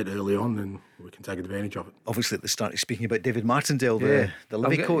quite at it early on, then we can take advantage of it. Obviously, at the start, speaking about David Martindale, the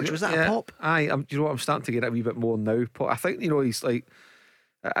Livy coach, was that a pop? I'm starting to get a wee bit more now. I think he's like,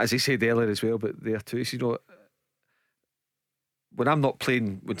 as he said earlier as well, but there too, when I'm not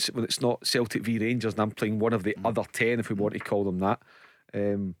playing, when it's not Celtic v Rangers and I'm playing one of the other 10, if we want to call them that,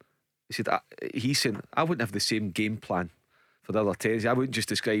 he said I wouldn't have the same game plan for the other 10. I wouldn't just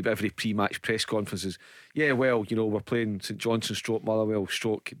describe every pre-match press conference as, we're playing St Johnstone stroke Motherwell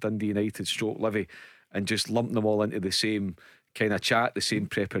stroke Dundee United stroke Livy, and just lump them all into the same kind of chat, the same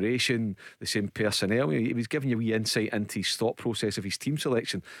preparation, the same personnel. He was giving you a wee insight into his thought process of his team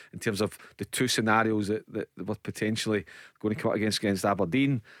selection in terms of the two scenarios that were potentially going to come out against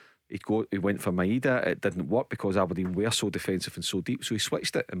Aberdeen. He went for Maeda. It didn't work because Aberdeen were so defensive and so deep, so he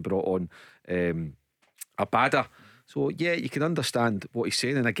switched it and brought on Abada. So you can understand what he's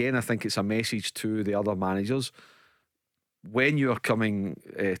saying, and again I think it's a message to the other managers: when you are coming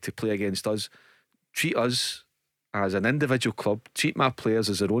to play against us, treat us as an individual club, treat my players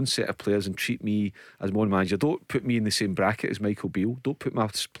as their own set of players, and treat me as my own manager. Don't put me in the same bracket as Michael Beale. Don't put my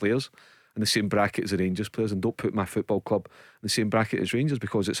players in the same bracket as the Rangers players, and don't put my football club in the same bracket as Rangers,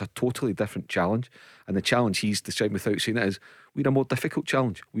 because it's a totally different challenge. And the challenge he's described, without saying it, is we're a more difficult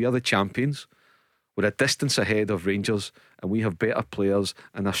challenge. We are the champions We're a distance ahead of Rangers, and we have better players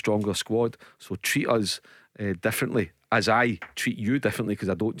and a stronger squad. So treat us differently, as I treat you differently, because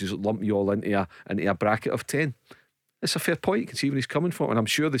I don't just lump you all into a bracket of 10. It's a fair point. You can see where he's coming from, and I'm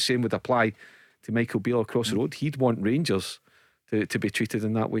sure the same would apply to Michael Beale across the road. He'd want Rangers to be treated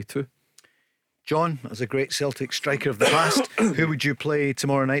in that way too. John, as a great Celtic striker of the past, who would you play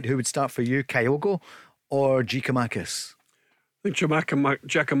tomorrow night? Who would start for you, Kyogo or Giakoumakis? I think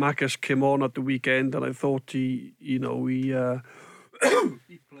Giakoumakis came on at the weekend, and I thought he played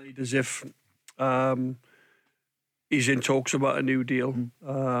as if he's in talks about a new deal.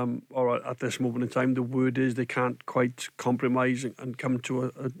 Or at this moment in time, the word is they can't quite compromise and come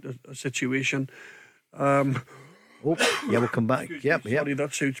to a situation. We'll come back. Yep. Sorry,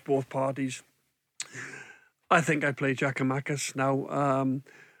 that suits both parties. I think I play Giakoumakis now.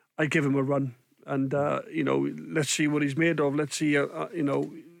 I give him a run. And, let's see what he's made of. Let's see,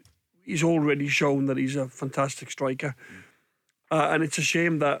 he's already shown that he's a fantastic striker. And it's a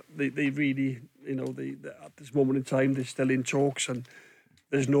shame that they really, at this moment in time, they're still in talks and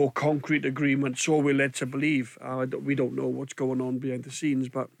there's no concrete agreement. So we're led to believe. We don't know what's going on behind the scenes.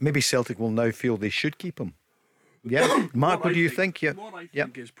 But maybe Celtic will now feel they should keep him. Yeah, Mark, what do you think? Yeah, what I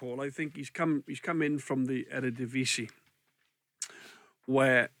think is, Paul, I think he's come in from the Eredivisie,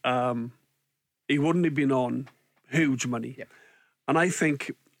 where he wouldn't have been on huge money. Yep. And I think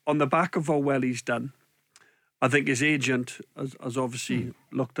on the back of how well he's done, I think his agent has obviously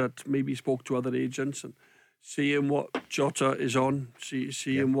looked at, maybe spoke to other agents and seeing what Jota is on,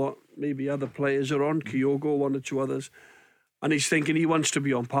 seeing what maybe other players are on, Kyogo, one or two others. And he's thinking he wants to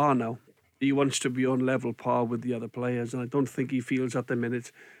be on par now. He wants to be on level par with the other players. And I don't think he feels at the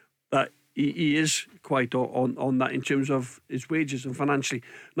minute that he is quite on that in terms of his wages and financially.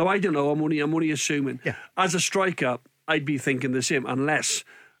 Now, I don't know. I'm only assuming. Yeah. As a striker, I'd be thinking the same, unless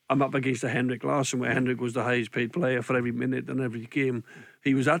I'm up against a Henrik Larsson, where Henrik was the highest paid player for every minute and every game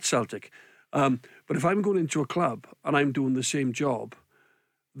he was at Celtic. But if I'm going into a club and I'm doing the same job,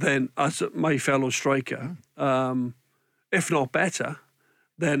 then as my fellow striker, if not better,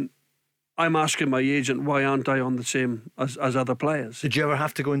 then I'm asking my agent, why aren't I on the same as other players? Did you ever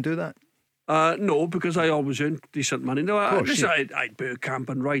have to go and do that? No, because I always earned decent money. No, I'd Bergkamp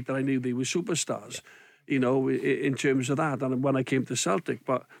and Wright, that I knew they were superstars, in terms of that. And when I came to Celtic,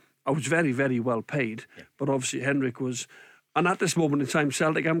 but I was very, very well paid. Yeah. But obviously Henrik was, and at this moment in time,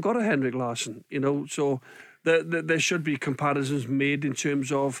 Celtic haven't got a Henrik Larsson, so there should be comparisons made in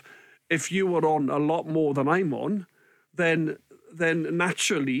terms of, if you were on a lot more than I'm on, then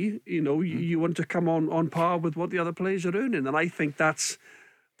naturally, you want to come on par with what the other players are earning. And I think that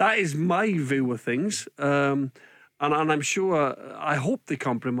is my view of things. And I'm sure, I hope they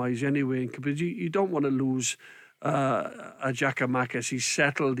compromise anyway, because you don't want to lose a Giakoumakis. He's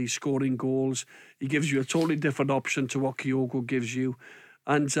settled, he's scoring goals, he gives you a totally different option to what Kyogo gives you.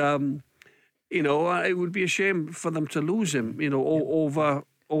 And, it would be a shame for them to lose him,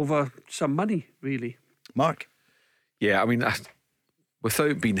 over some money, really. Mark? Yeah, I mean,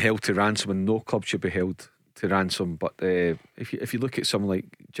 without being held to ransom, and no club should be held to ransom, but if you look at someone like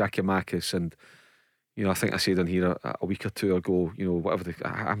Giakoumakis, and I think I said on here a week or two ago, whatever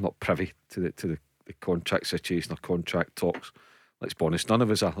I'm not privy to the contract situation or contract talks. Let's be honest, none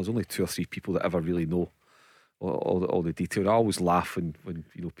of us are. There's only 2 or 3 people that ever really know all the detail. I always laugh when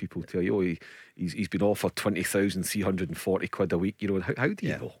people tell you, he's been offered 20,340 quid a week. How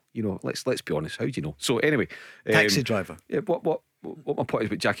do you know? Let's be honest. How do you know? So anyway, taxi driver. Yeah. What my point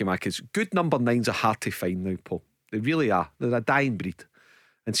is about Giakoumakis, good number 9s are hard to find now, Paul. They really are. They're a dying breed.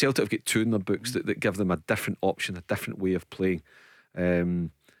 And Celtic have got 2 in their books that give them a different option, a different way of playing.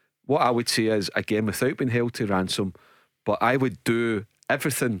 What I would say is, again, without being held to ransom, but I would do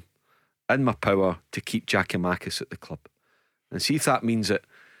everything in my power to keep Giakoumakis at the club. And see if that means that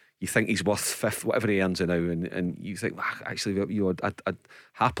you think he's worth 5th, whatever he earns now, and you think, actually, I'd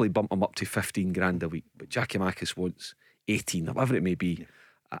happily bump him up to 15 grand a week, but Giakoumakis wants 18 or whatever it may be.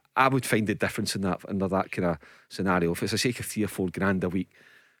 I would find the difference in that under that kind of scenario. If it's a sake of 3 or 4 grand a week,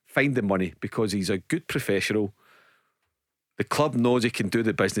 find the money, because he's a good professional. The club knows he can do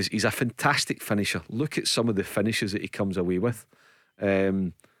the business. He's a fantastic finisher. Look at some of the finishes that he comes away with.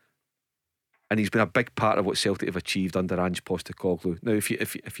 And he's been a big part of what Celtic have achieved under Ange Postecoglou. Now,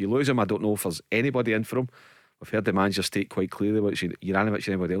 if you lose him, I don't know if there's anybody in for him. I've heard the manager state quite clearly, which Juranovic and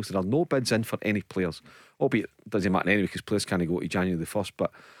anybody else, there are no bids in for any players. Albeit it doesn't matter anyway, because players can't go to January the 1st.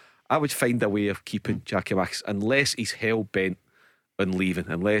 But I would find a way of keeping Giakoumakis, unless he's hell bent on leaving,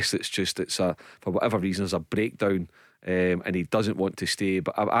 unless it's for whatever reason there's a breakdown. And he doesn't want to stay.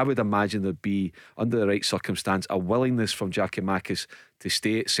 But I would imagine there'd be, under the right circumstance, a willingness from Giakoumakis to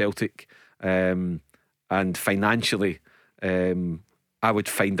stay at Celtic. and financially, I would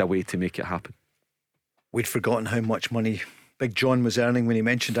find a way to make it happen. We'd forgotten how much money Big John was earning when he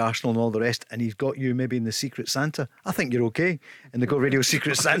mentioned Arsenal and all the rest, and he's got you maybe in the Secret Santa. I think you're okay in the Go Radio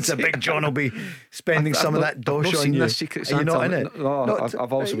Secret Santa. Big John will be spending some of that dosh on you. Secret Are you Santa? not in it? No,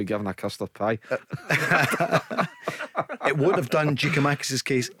 I've also been given a custard pie. It won't have done Giakoumakis'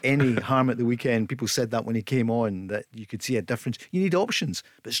 case any harm at the weekend. People said that when he came on, that you could see a difference. You need options,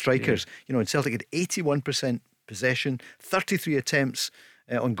 but strikers, in Celtic had 81% possession, 33 attempts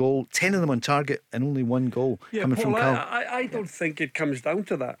on goal, 10 of them on target, and only 1 goal coming Paul, from Cal. I don't think it comes down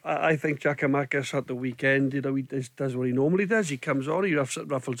to that. I think Giakoumakis at the weekend, he does what he normally does. He comes on, he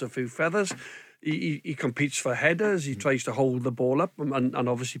ruffles a few feathers, he competes for headers, he tries to hold the ball up and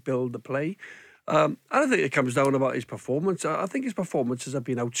obviously build the play. I don't think it comes down about his performance. I think his performances have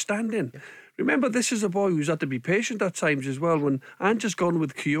been outstanding. Remember, this is a boy who's had to be patient at times as well. When Ange's gone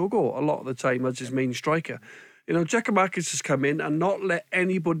with Kyogo a lot of the time as his main striker, Giakoumakis has come in and not let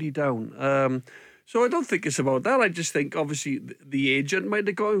anybody down. So I don't think it's about that. I just think obviously the agent might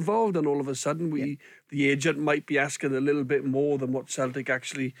have got involved, and all of a sudden the agent might be asking a little bit more than what Celtic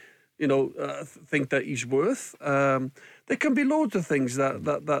actually think that he's worth. There can be loads of things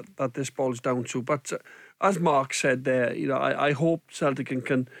that this boils down to, but as Mark said there, I hope Celtic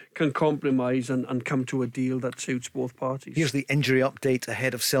can compromise and come to a deal that suits both parties. Here's the injury update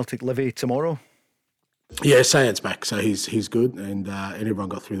ahead of Celtic Livy tomorrow. Yeah, Sayed's back, so he's good, and everyone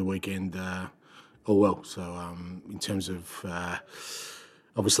got through the weekend all well. So in terms of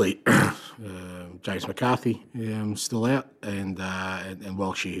obviously James McCarthy still out, and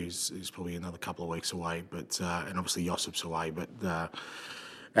Walshy who's probably another couple of weeks away, but and obviously Josip's away, but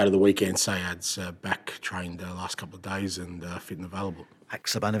out of the weekend, Sayed's back, trained the last couple of days and fit and available.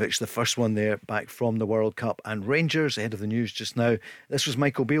 Haksabanovic, the first one there, back from the World Cup. And Rangers, ahead of the news just now. This was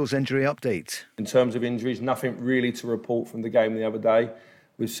Michael Beale's injury update. In terms of injuries, nothing really to report from the game the other day.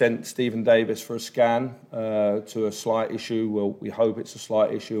 We've sent Stephen Davis for a scan to a slight issue. Well, we hope it's a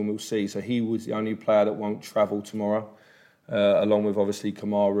slight issue and we'll see. So he was the only player that won't travel tomorrow, along with obviously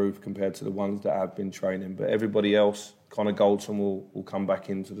Kamaru compared to the ones that have been training. But everybody else, Connor Goldson will come back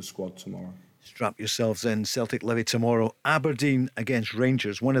into the squad tomorrow. Strap yourselves in. Celtic Livy tomorrow. Aberdeen against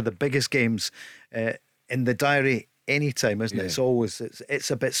Rangers. One of the biggest games in the diary anytime, isn't it?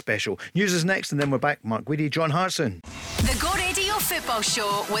 It's a bit special. News is next, and then we're back. Mark Guidi, John Hartson. The Go Radio Football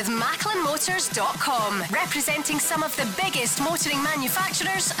Show with MacklinMotors.com, representing some of the biggest motoring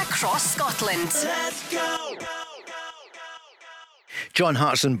manufacturers across Scotland. Let's go! John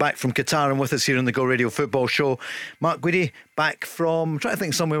Hartson back from Qatar and with us here on the Go Radio Football Show. Mark Guidi back from, I'm trying to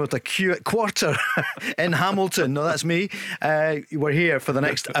think, somewhere with a queue at quarter in Hamilton. No, that's me. We're here for the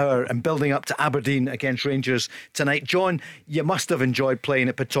next hour and building up to Aberdeen against Rangers tonight. John, you must have enjoyed playing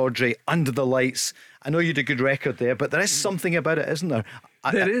at Pittodrie under the lights. I know you had a good record there, but there is something about it, isn't there?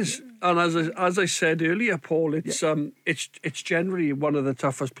 There is, and as I said earlier, Paul, it's generally one of the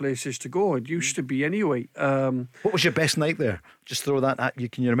toughest places to go. It used to be anyway. What was your best night there? Just throw that at you.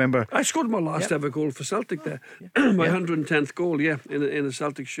 Can you remember? I scored my last ever goal for Celtic there. My 110th goal, in a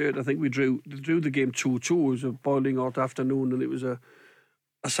Celtic shirt. I think we drew the game 2-2. It was a boiling hot afternoon, and it was a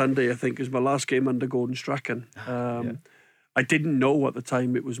Sunday. I think it was my last game under Gordon Strachan. I didn't know at the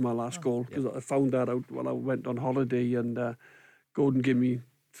time it was my last goal because I found that out while I went on holiday, and Gordon gave me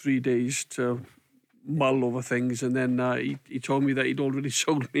 3 days to mull over things, and then he told me that he'd already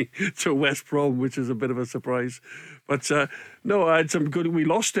sold me to West Brom, which is a bit of a surprise. But no, I had some good. We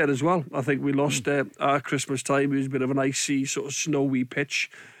lost there as well. I think we lost at Christmas time. It was a bit of an icy, sort of snowy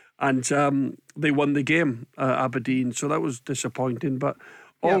pitch, and they won the game, Aberdeen. So that was disappointing, but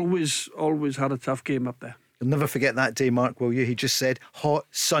always had a tough game up there. You'll never forget that day, Mark, will you? He just said, hot,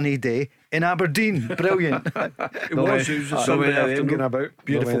 sunny day in Aberdeen. Brilliant. It was a Sunday afternoon. About.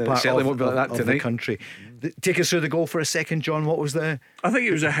 Beautiful part won't be like that of tonight. the country. Take us through the goal for a second, John. What was the... I think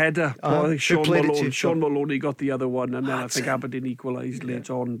it was a header. I think Sean Maloney got the other one, and then I think Aberdeen equalised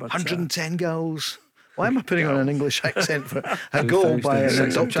later on. But 110 goals. Why am I putting on an English accent for a goal by an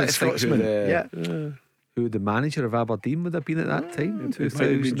adopted Scotsman? Who the manager of Aberdeen would have been at that time? It might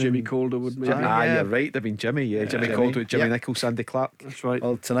have been Jimmy Calderwood, maybe. You're right. It'd have been Jimmy. Jimmy Calderwood, Jimmy Nicholl, Sandy Clark. That's right.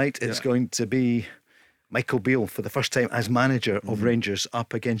 Well, tonight it's going to be Michael Beale for the first time as manager of Rangers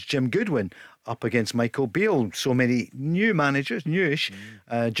up against Jim Goodwin, up against Michael Beale. So many new managers, newish.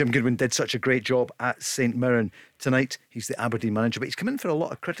 Jim Goodwin did such a great job at St Mirren. Tonight he's the Aberdeen manager, but he's come in for a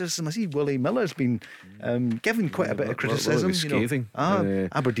lot of criticism. I see Willie Miller's been given quite a bit of criticism. Scathing.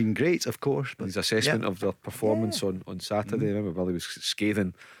 Aberdeen great, of course, but his assessment of their performance on Saturday. I remember Willie was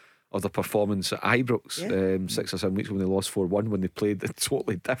scathing of the performance at Ibrox 6 or 7 weeks when they lost 4-1, when they played it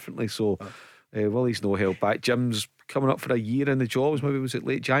totally differently. So Willie's no held back. Jim's coming up for a year in the jobs. Maybe was it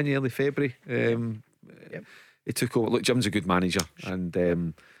late January, early February? He took over. Look, Jim's a good manager,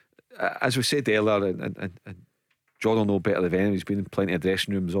 and as we said earlier, and John will know better than anyone, he's been in plenty of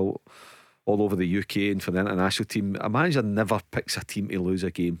dressing rooms all over the UK and for the international team. A manager never picks a team to lose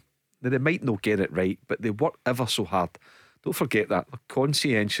a game. Now, they might not get it right, but they work ever so hard. Don't forget that. They're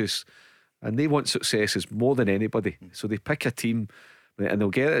conscientious, and they want successes more than anybody. So they pick a team, and they'll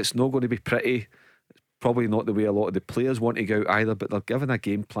get it. It's not going to be pretty. It's probably not the way a lot of the players want to go out either, but they're given a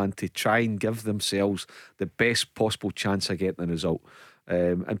game plan to try and give themselves the best possible chance of getting the result.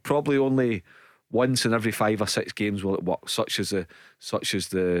 And probably only once in every 5 or 6 games will it work, such as the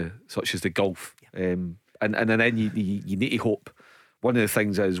golf. And then you need to hope. One of the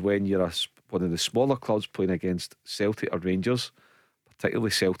things is when you're one of the smaller clubs playing against Celtic or Rangers,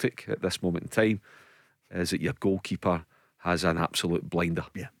 particularly Celtic at this moment in time, is that your goalkeeper has an absolute blinder.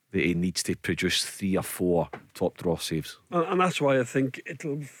 Yeah. That he needs to produce 3 or 4 top draw saves. And that's why I think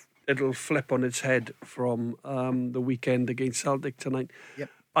it'll flip on its head from the weekend against Celtic tonight. Yep.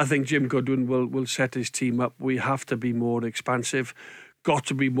 I think Jim Goodwin will set his team up. We have to be more expansive, got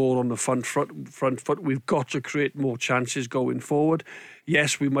to be more on the front foot. We've got to create more chances going forward.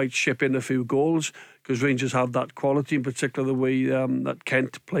 Yes, we might ship in a few goals because Rangers have that quality, in particular the way that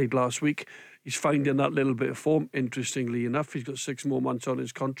Kent played last week. He's finding that little bit of form. Interestingly enough, he's got 6 more months on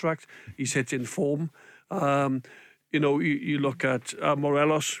his contract. He's hitting form. You look at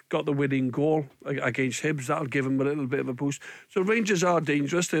Morelos, got the winning goal against Hibs. That'll give him a little bit of a boost. So Rangers are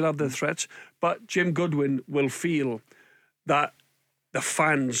dangerous. They'll have their threats. But Jim Goodwin will feel that the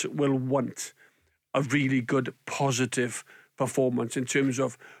fans will want a really good, positive performance in terms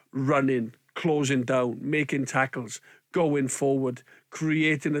of running, closing down, making tackles, going forward,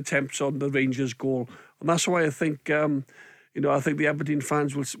 creating attempts on the Rangers goal. And that's why I think I think the Aberdeen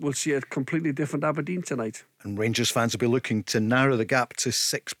fans will see a completely different Aberdeen tonight. And Rangers fans will be looking to narrow the gap to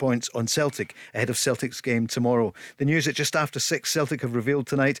 6 points on Celtic ahead of Celtic's game tomorrow. The news at just after 6, Celtic have revealed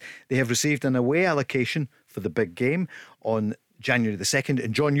tonight they have received an away allocation for the big game on January the 2nd.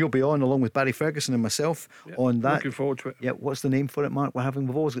 And John, you'll be on along with Barry Ferguson and myself on that. Looking forward to it. Yeah, what's the name for it, Mark?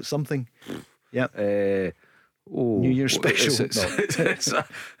 We've always got something. Yeah. New Year's special.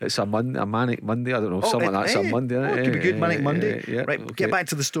 It's a manic Monday. I don't know, something like that. It's a Monday. It could be good, manic Monday. Right, okay. Get back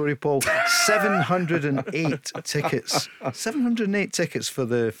to the story, Paul. 708 tickets. 708 tickets for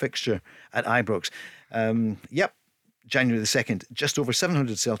the fixture at Ibrox. January the 2nd. Just over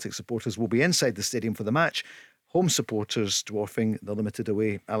 700 Celtic supporters will be inside the stadium for the match. Home supporters dwarfing the limited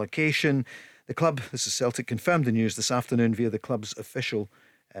away allocation. The club, this is Celtic, confirmed the news this afternoon via the club's official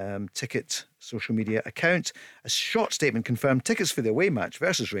ticket social media account. A short statement confirmed tickets for the away match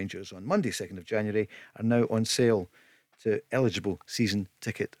versus Rangers on Monday 2nd of January are now on sale to eligible season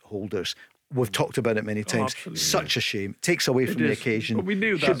ticket holders. We've talked about it many times. Such a shame. Takes away from the occasion. But we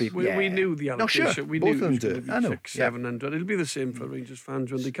knew that. We knew the allocation. No, sure. We Both knew of them it was do. I know. 700. It'll be the same for Rangers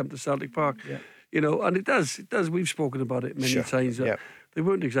fans when they come to Celtic Park. And it does. We've spoken about it many times. They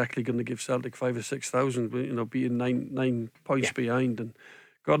weren't exactly going to give Celtic 5,000 or 6,000. Being nine points behind and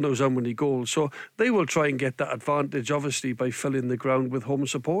God knows how many goals. So they will try and get that advantage, obviously, by filling the ground with home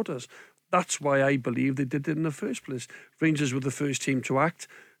supporters. That's why I believe they did it in the first place. Rangers were the first team to act,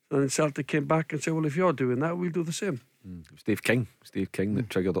 and then Celtic came back and said, well, if you're doing that, we'll do the same. It was Dave King that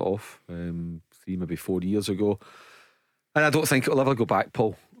triggered it off 3, maybe 4 years ago. And I don't think it'll ever go back,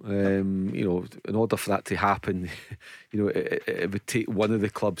 Paul. In order for that to happen, it would take one of the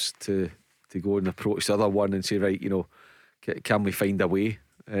clubs to go and approach the other one and say, right, can we find a way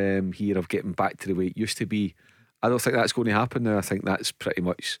here of getting back to the way it used to be? I don't think that's going to happen now. I think that's pretty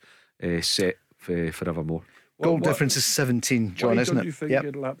much set forevermore. Goal difference is 17, John, isn't it? Why don't you think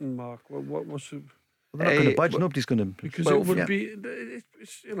it'll happen, Mark? What's it? They're not going to budge. Nobody's going to. Because it would be.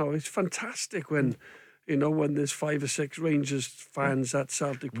 It's fantastic when. When there's 5 or 6 Rangers fans at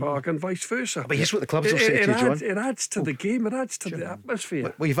Celtic Park and vice versa. But here's what the clubs will say to you, John. It adds to the game, it adds to the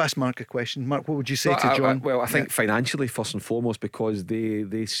atmosphere. Well, you've asked Mark a question. Mark, what would you say to John? I think financially, first and foremost, because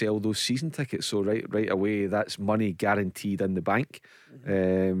they sell those season tickets. So right away, that's money guaranteed in the bank.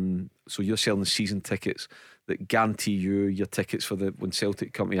 So you're selling season tickets that guarantee you your tickets for when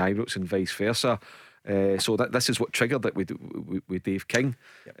Celtic come to Ibrox and vice versa. So this is what triggered it with Dave King.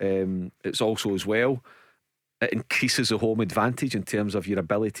 It's also as well, it increases the home advantage in terms of your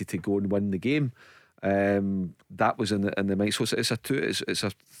ability to go and win the game. That was in the mind. So it's a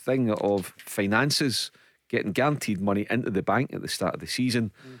thing of finances, getting guaranteed money into the bank at the start of the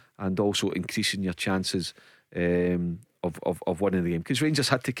season, and also increasing your chances of winning the game, because Rangers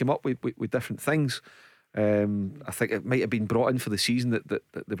had to come up with different things. I think it might have been brought in for the season that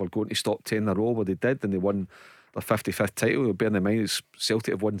they were going to stop 10 in a row, where they did, and they won their 55th title. Bearing in mind,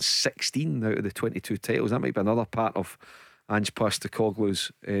 Celtic have won 16 out of the 22 titles. That might be another part of Ange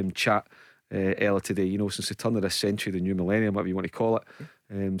Postecoglou's chat earlier today. You know, since the turn of this century, the new millennium, whatever you want to call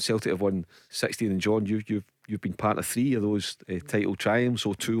it, Celtic have won 16, and John, you've been part of 3 of those title triumphs,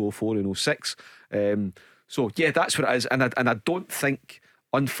 02, 04 and 06. So yeah, that's what it is. And I don't think,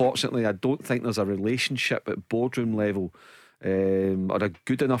 unfortunately, I don't think there's a relationship at boardroom level, or a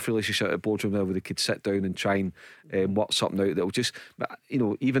good enough relationship at boardroom level, they could sit down and try and work something out that will just, you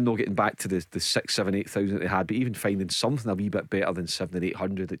know, even though getting back to the 6, 7, 8,000 that they had, but even finding something a wee bit better than 700 or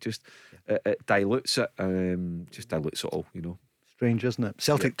 800, it just it dilutes it, just dilutes it all, you know. Strange, isn't it?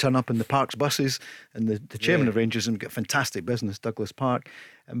 Celtic turn up in the Parks buses, and the chairman of Rangers, and get fantastic business, Douglas Park,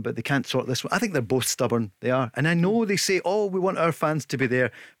 but they can't sort this one. I think they're both stubborn. They are, and I know they say, "Oh, we want our fans to be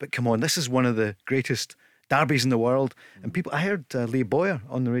there," but come on, this is one of the greatest derbies in the world. And people, I heard Lee Boyer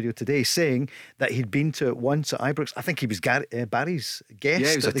on the radio today saying that he'd been to it once at Ibrox. I think he was Barry's guest. Yeah,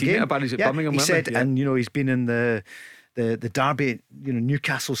 he was at a the teammate game. of Barry's at Birmingham. He said, yeah. and you know, he's been in the derby, you know,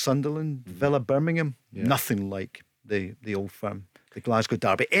 Newcastle, Sunderland, Villa, Birmingham. Nothing like the old firm, the Glasgow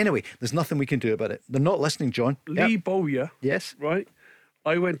derby. Anyway, there's nothing we can do about it. They're not listening, John. Lee Bowyer. Yes. Right.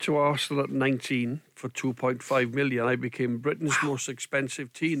 I went to Arsenal at 19 for 2.5 million. I became Britain's most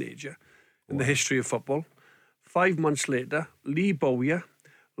expensive teenager in the history of football. 5 months later, Lee Bowyer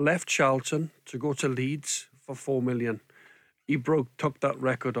left Charlton to go to Leeds for 4 million. He took that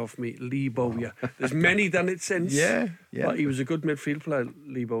record off me, Lee Bowyer. There's many done it since. Yeah. But he was a good midfield player,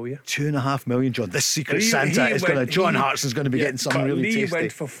 Lee Bowyer. 2.5 million, John. This secret Santa is going to. John Hartson's going to be getting something really Lee tasty.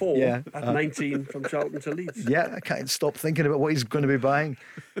 went for 4 at 19 from Charlton to Leeds. Yeah, I can't stop thinking about what he's going to be buying.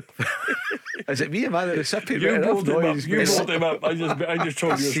 Is it me, man? The recipient? You brought him up. I just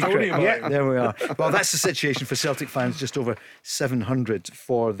told you a story about him. There we are. Well, that's the situation for Celtic fans. Just over 700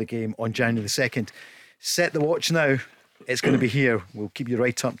 for the game on January the 2nd. Set the watch now. It's going to be here. We'll keep you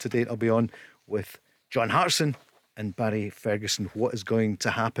right up to date. I'll be on with John Hartson and Barry Ferguson. What is going to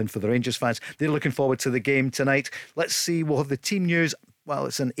happen for the Rangers fans? They're looking forward to the game tonight. Let's see. We'll have the team news. Well,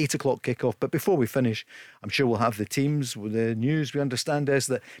 it's an 8 o'clock kickoff, but before we finish, I'm sure we'll have the teams. The news we understand is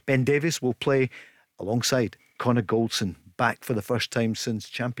that Ben Davies will play alongside Connor Goldson, back for the first time since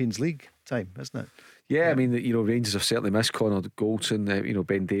Champions League time, isn't it? Yeah, I mean, you know, Rangers have certainly missed Connor Goldson. You know,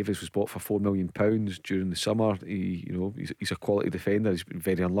 Ben Davies was bought for £4 million during the summer. He's a quality defender. He's been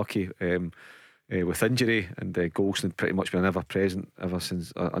very unlucky with injury, and Goldson had pretty much been ever present ever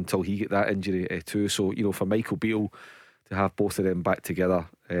since until he got that injury too. So, you know, for Michael Beale to have both of them back together,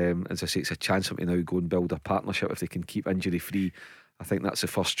 as I say, it's a chance for them to now go and build a partnership if they can keep injury free. I think that's the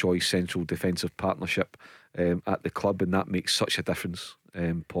first choice central defensive partnership at the club, and that makes such a difference,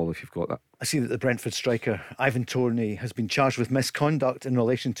 Paul, if you've got that. I see that the Brentford striker Ivan Toney has been charged with misconduct in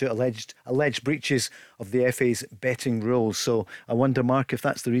relation to alleged breaches of the FA's betting rules. So I wonder, Mark, if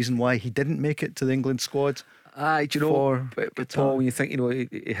that's the reason why he didn't make it to the England squad. Do you know, but Paul, when you think, you know,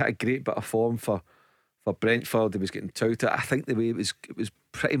 he had a great bit of form for Brentford, he was getting touted. I think the way it was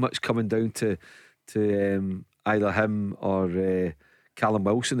pretty much coming down to either him or Callum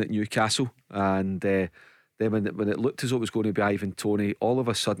Wilson at Newcastle, and then when it looked as though it was going to be Ivan Toney, all of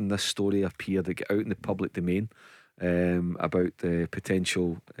a sudden this story appeared that got out in the public domain about the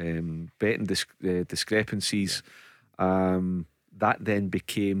potential betting discrepancies. That then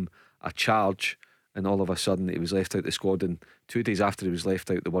became a charge, and all of a sudden he was left out the squad. And 2 days after he was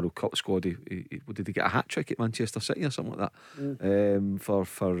left out the World Cup squad, did he get a hat-trick at Manchester City or something like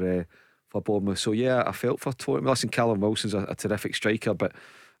that? For Bournemouth. So yeah, I felt for Toney. Listen, Callum Wilson's a terrific striker, but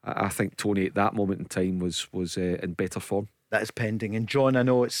I think Toney at that moment in time was in better form. That is pending. And John, I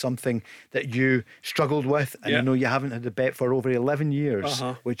know it's something that you struggled with, and I know you haven't had a bet for over 11 years,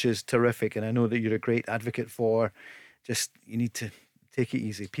 which is terrific. And I know that you're a great advocate for just, you need to take it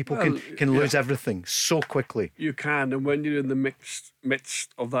easy. People can lose everything so quickly. You can, and when you're in the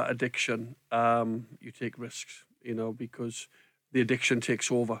midst of that addiction, you take risks, you know, because the addiction takes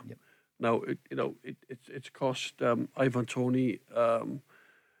over. Yep. Now, it's cost Ivan Toney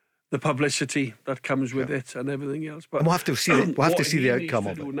the publicity that comes with it and everything else. But and we'll have to see the outcome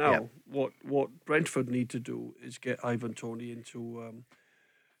of it. Now, what Brentford need to do is get Ivan Toney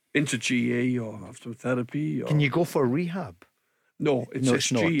into GA or have some therapy. Can you go for rehab? No, it's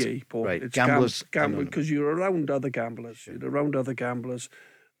GA, Paul. Right. It's gamblers, gambling, because you're around other gamblers. You're around other gamblers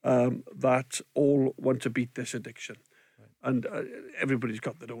that all want to beat this addiction. And everybody's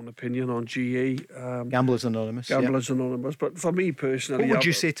got their own opinion on GA. Gamblers Anonymous. Gamblers Anonymous. But for me personally, what would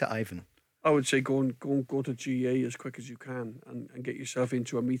you say to Ivan? I would say go to GA as quick as you can and get yourself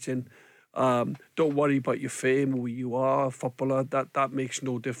into a meeting. Don't worry about your fame, who you are, a footballer. That makes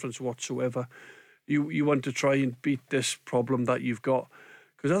no difference whatsoever. You want to try and beat this problem that you've got,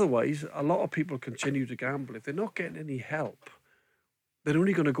 because otherwise a lot of people continue to gamble. If they're not getting any help, they're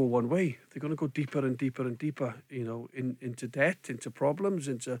only going to go one way. They're going to go deeper and deeper and deeper, into debt, into problems,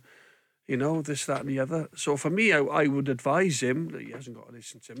 into, this, that and the other. So for me, I would advise him that he hasn't got to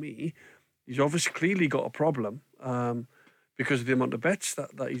listen to me. He's obviously clearly got a problem because of the amount of bets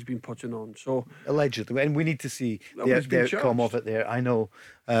that he's been putting on. So allegedly, and we need to see the outcome of it there. I know,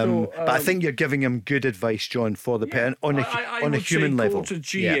 but I think you're giving him good advice, John, for the parent on a human level. Go to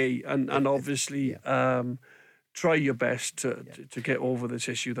GA and obviously try your best to get over this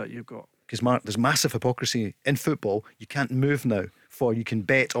issue that you've got. Because Mark, there's massive hypocrisy in football. You can't move now. You can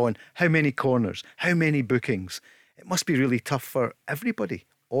bet on how many corners, how many bookings. It must be really tough for everybody.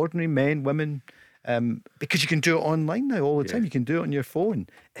 Ordinary men, women, because you can do it online now all the time. You can do it on your phone.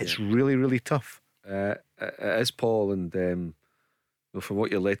 It's really, really tough. It is, Paul, and from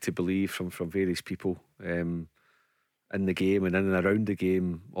what you're led to believe from various people in the game and in and around the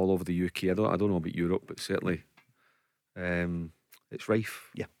game all over the UK. I don't know about Europe, but certainly it's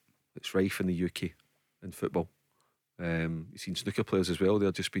rife. Yeah, it's rife in the UK in football. You've seen snooker players as well.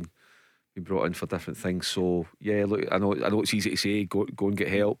 They're just been brought in for different things. So yeah, look, I know it's easy to say go and get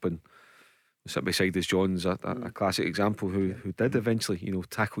help, and sit beside us. John's a classic example who did eventually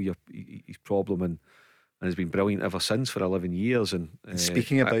tackle his problem and has been brilliant ever since for 11 years, and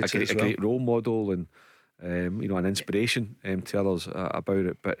speaking about a great role model and an inspiration to others about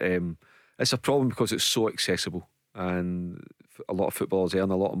it. But it's a problem because it's so accessible, and a lot of footballers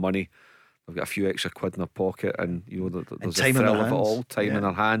earn a lot of money. They've got a few extra quid in their pocket, and there's a thrill of it all. Time in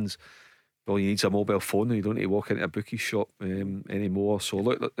their hands. All you need a mobile phone, and you don't need to walk into a bookie shop anymore. So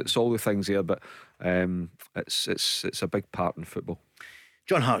look, it's all the things there, but it's a big part in football.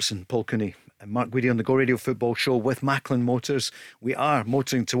 John Hartson, Paul Cooney and Mark Guidi on the Go Radio Football Show with Macklin Motors. We are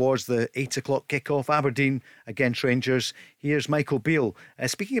motoring towards the 8 o'clock kickoff. Aberdeen against Rangers. Here's Michael Beale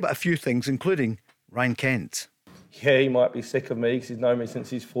speaking about a few things, including Ryan Kent. Yeah, he might be sick of me because he's known me since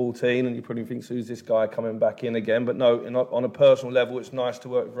he's 14, and he probably thinks, who's this guy coming back in again? But no, on a personal level, it's nice to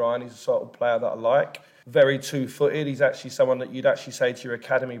work with Ryan. He's the sort of player that I like. Very two-footed. He's actually someone that you'd actually say to your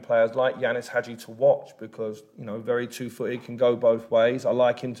academy players like Yanis Hadji to watch, because, very two-footed, can go both ways. I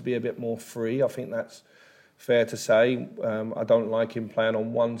like him to be a bit more free. I think that's fair to say. I don't like him playing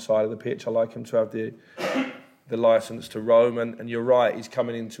on one side of the pitch. I like him to have the licence to roam, and you're right, he's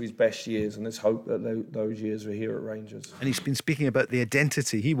coming into his best years, and let's hope that those years are here at Rangers. And he's been speaking about the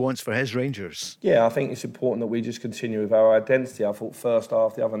identity he wants for his Rangers. Yeah, I think it's important that we just continue with our identity. I thought first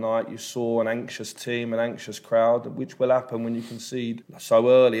half the other night you saw an anxious team, an anxious crowd, which will happen when you concede so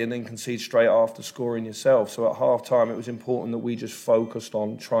early and then concede straight after scoring yourself. So at half time it was important that we just focused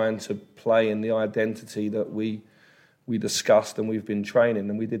on trying to play in the identity that we discussed and we've been training,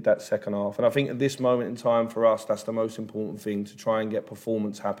 and we did that second half. And I think at this moment in time for us, that's the most important thing, to try and get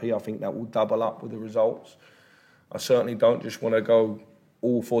performance happy. I think that will double up with the results. I certainly don't just want to go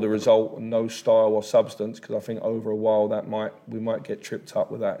all for the result and no style or substance, because I think over a while we might get tripped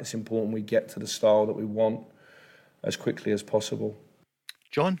up with that. It's important we get to the style that we want as quickly as possible.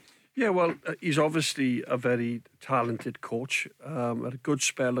 John? Yeah, well, he's obviously a very talented coach. Had a good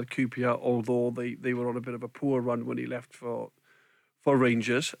spell at QPR, although they were on a bit of a poor run when he left for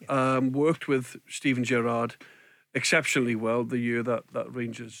Rangers. Worked with Steven Gerrard exceptionally well the year that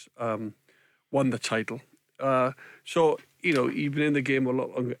Rangers won the title. So, he's been in the game a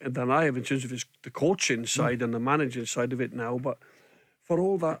lot longer than I have in terms of the coaching side and the managing side of it now. But for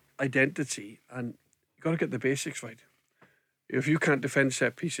all that identity, and you've got to get the basics right. If you can't defend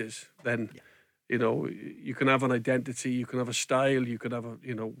set pieces, then, you can have an identity, you can have a style, you can have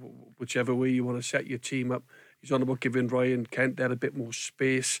whichever way you want to set your team up. He's on about giving Ryan Kent there a bit more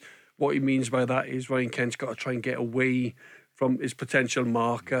space. What he means by that is Ryan Kent's got to try and get away from his potential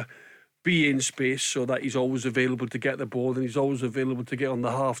marker, be in space so that he's always available to get the ball, and he's always available to get on the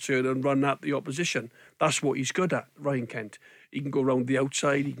half turn and run at the opposition. That's what he's good at, Ryan Kent. He can go around the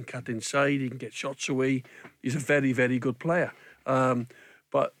outside, he can cut inside, he can get shots away. He's a very, very good player.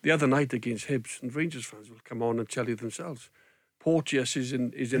 But the other night against Hibs, and Rangers fans will come on and tell you themselves, Porteous is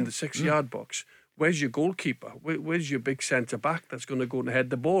in the 6-yard box. Where's your goalkeeper? Where's your big centre-back that's going to go and head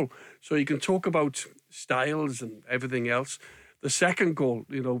the ball? So you can talk about styles and everything else. The second goal,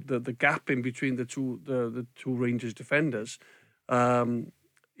 the gap in between the two Rangers defenders, it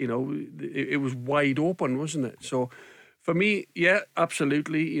was wide open, wasn't it? So for me, yeah,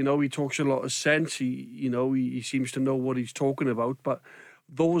 absolutely. He talks a lot of sense. He seems to know what he's talking about. But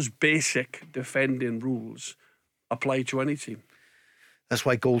those basic defending rules apply to any team. That's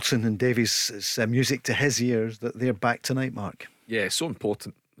why Goldson and Davies is music to his ears that they're back tonight, Mark. Yeah, it's so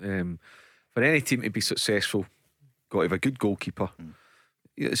important. For any team to be successful, got to have a good goalkeeper.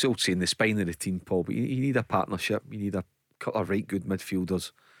 It's all saying the spine of the team, Paul, but you need a partnership. You need a couple of right good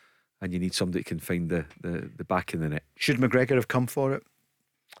midfielders, and you need somebody that can find the back of the net. Should McGregor have come for it?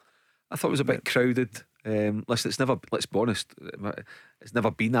 I thought it was a bit crowded. Listen, it's never, let's be honest, it's never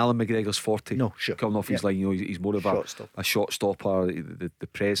been Alan McGregor's forte. No, sure. Coming off his line, he's more of a shot stopper, the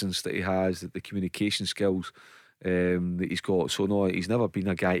presence that he has, the communication skills that he's got. So no, he's never been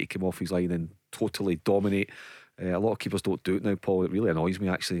a guy to come off his line and totally dominate. A lot of keepers don't do it now, Paul. It really annoys me,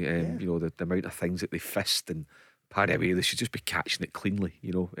 actually. The amount of things that they fist and parry away, they should just be catching it cleanly,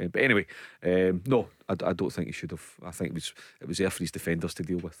 but anyway, no, I don't think he should have. I think it was there for his defenders to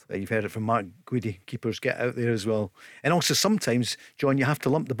deal with. You've heard it from Mark Guidi. Keepers get out there as well. And also sometimes, John, you have to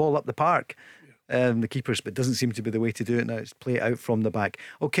lump the ball up the park, the keepers, but it doesn't seem to be the way to do it now. It's play it out from the back.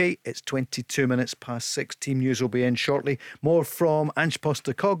 Okay, it's 22 minutes past 6. Team news will be in shortly. More from Ange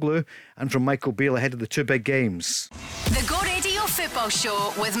Postecoglou and from Michael Beale ahead of the two big games. The Go Radio Football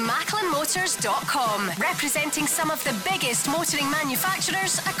Show with MacklinMotors.com, representing some of the biggest motoring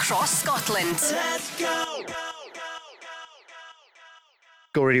manufacturers across Scotland. Let's go!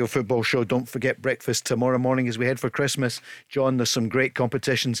 Go Radio Football Show. Don't forget breakfast tomorrow morning as we head for Christmas. John, there's some great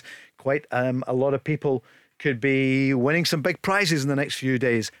competitions. Quite a lot of people could be winning some big prizes in the next few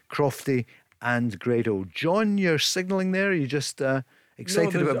days. Crofty and Grado. John, you're signalling there. Are you just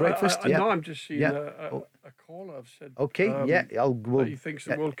excited about breakfast? No, I'm just seeing a caller. I've said. Okay, he thinks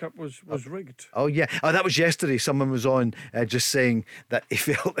the World Cup was rigged. Oh yeah, that was yesterday. Someone was on just saying that he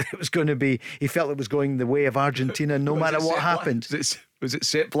felt it was going to be. He felt it was going the way of Argentina, no matter what happened. Was it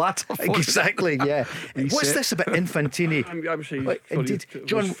Sepp Blatter? Exactly, yeah. What's this about Infantini? I'm saying indeed,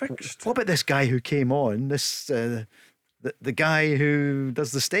 John, what about this guy who came on? This the guy who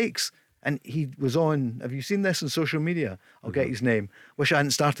does the stakes, and he was on. Have you seen this on social media? I'll get his name. Wish I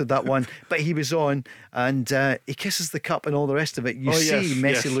hadn't started that one, but he was on, and he kisses the cup and all the rest of it. You see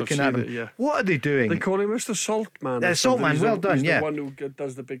Messi looking at him. Yeah. What are they doing? They call him Mr. Saltman. Saltman, well done. He's yeah, the one who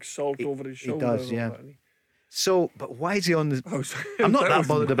does the big salt over his shoulder. He does, yeah. So, but why is he on the? I'm not that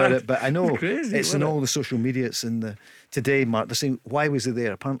bothered about it, but I know it's in all the social media. It's in the today, Mark. They're saying, why was he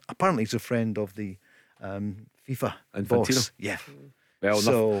there? Apparently, he's a friend of the FIFA boss. Yeah.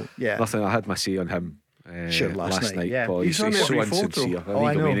 Well, nothing. I had my say on him. Last night. Yeah. Paul, he's on every so photo. insincere.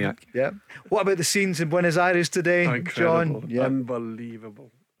 I know. Maniac. Yeah. What about the scenes in Buenos Aires today, Incredible. John? Yeah.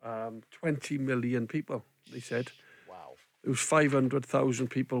 Unbelievable. 20 million people. They said. It was 500,000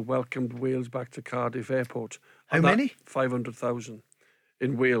 people welcomed Wales back to Cardiff Airport. How many? 500,000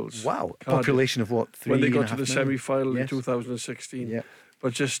 in Wales. Wow. A Cardiff. population of what? 3 when they got to the million? semi-final Yes. in 2016. Yeah.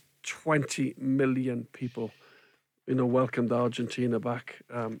 But just 20 million people, welcomed Argentina back.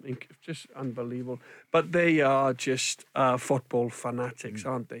 Just unbelievable. But they are just football fanatics,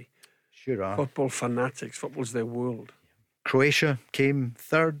 aren't they? Sure are. Football fanatics. Football's their world. Croatia came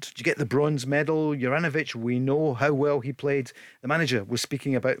third. Did you get the bronze medal? Juranovic, we know how well he played. The manager was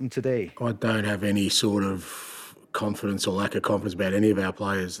speaking about him today. I don't have any sort of confidence or lack of confidence about any of our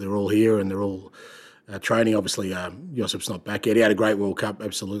players. They're all here and they're all training. Obviously, Josip's not back yet. He had a great World Cup.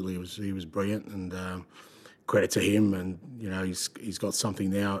 Absolutely, he was brilliant, and credit to him. And he's got something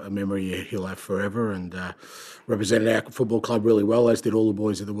now, a memory he'll have forever, and represented our football club really well, as did all the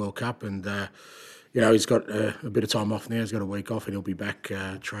boys at the World Cup. And he's got a bit of time off now. He's got a week off, and he'll be back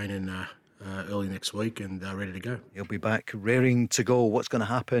training early next week and ready to go. He'll be back raring to go. What's going to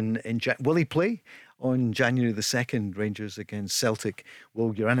happen will he play on January the 2nd, Rangers against Celtic?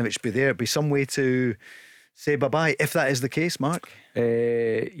 Will Juranovic be there? It'll be some way to say bye-bye if that is the case, Mark.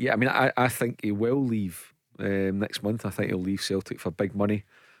 I think he will leave next month. I think he'll leave Celtic for big money,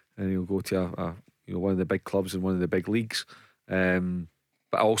 and he'll go to one of the big clubs in one of the big leagues.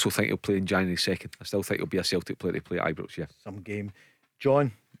 But I also think he'll play in January 2nd. I still think he'll be a Celtic player to play at Ibrox, yeah. Some game.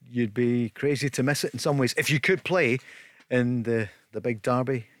 John, you'd be crazy to miss it in some ways. If you could play in the big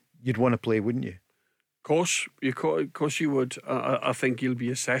derby, you'd want to play, wouldn't you? Of course you would. I think he'll be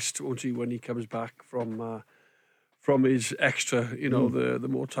assessed, won't he, when he comes back from his extra, the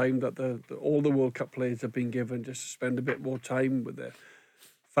more time that all the World Cup players have been given, just to spend a bit more time with their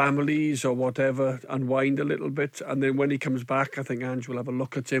families or whatever, unwind a little bit, and then when he comes back, I think Ange will have a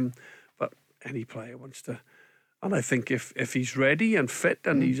look at him. But any player wants to, and I think if he's ready and fit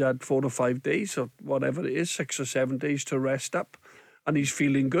and he's had 4 or 5 days or whatever it is, 6 or 7 days to rest up, and he's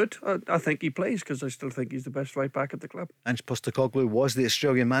feeling good, I think he plays, because I still think he's the best right back at the club. Ange Postecoglou was the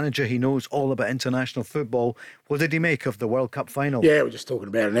Australian manager. He knows all about international football. What did he make of the World Cup final? Yeah, we're just talking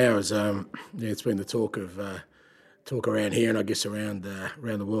about it now. It's been the talk around here, and I guess around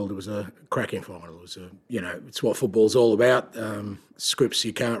the world. It was a cracking final. It was it's what football's all about. Scripts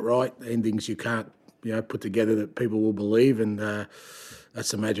you can't write, endings you can't put together that people will believe, and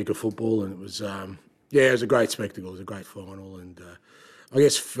that's the magic of football. And it was it was a great spectacle. It was a great final, and I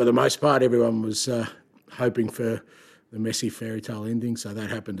guess for the most part, everyone was hoping for the Messi fairy tale ending, so that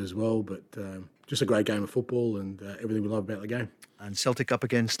happened as well. But just a great game of football, and everything we love about the game. And Celtic up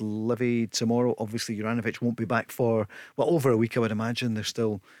against Livy tomorrow. Obviously, Juranovic won't be back for over a week, I would imagine. They're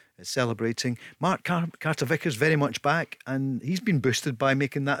still celebrating. Mark Carter-Vickers very much back, and he's been boosted by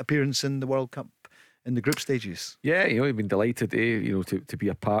making that appearance in the World Cup in the group stages. Yeah, he's been delighted to be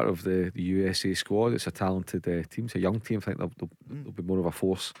a part of the USA squad. It's a talented team. It's a young team. I think they'll be more of a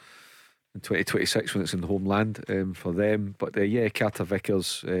force in 2026 when it's in the homeland for them. But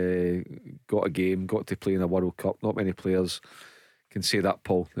Carter-Vickers got a game, got to play in a World Cup. Not many players can say that,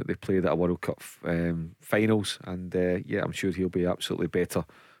 Paul, that they played at a World Cup finals. And I'm sure he'll be absolutely better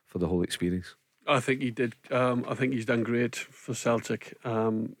for the whole experience. I think he did. I think he's done great for Celtic.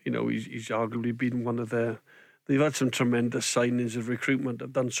 He's arguably been one of their. They've had some tremendous signings of recruitment.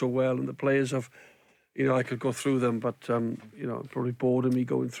 Have done so well, and the players have. I could go through them, but probably bored of me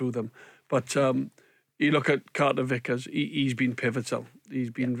going through them. But you look at Carter-Vickers. He's been pivotal. He's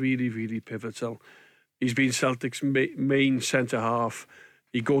been really, really pivotal. He's been Celtic's main centre half.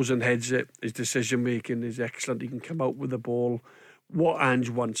 He goes and heads it. His decision making is excellent. He can come out with the ball. What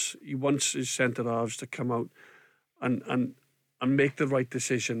Ange wants, he wants his centre halves to come out and make the right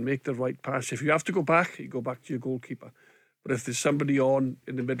decision, make the right pass. If you have to go back, you go back to your goalkeeper. But if there's somebody on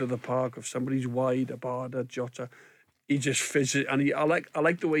in the middle of the park, if somebody's wide, Abada, Jota, he just fizzes it. And I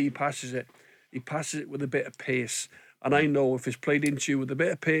like the way he passes it. He passes it with a bit of pace. And I know if it's played into you with a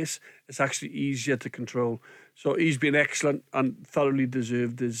bit of pace, it's actually easier to control. So he's been excellent and thoroughly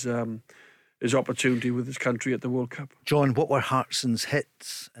deserved his opportunity with his country at the World Cup. John, what were Hartson's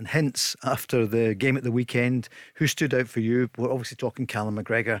hits and hints after the game at the weekend? Who stood out for you? We're obviously talking Callum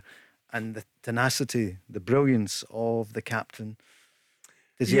McGregor and the tenacity, the brilliance of the captain.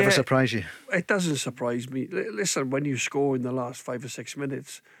 Does he ever surprise you? It doesn't surprise me. Listen, when you score in the last 5 or 6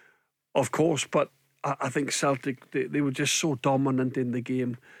 minutes, of course, but I think Celtic, they were just so dominant in the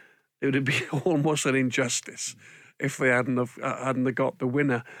game. It would have been almost an injustice if they hadn't got the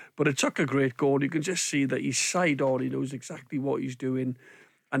winner. But it took a great goal. You can just see that he's side on. He knows exactly what he's doing,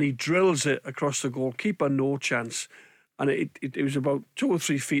 and he drills it across the goal. Keeper no chance, and it was about 2 or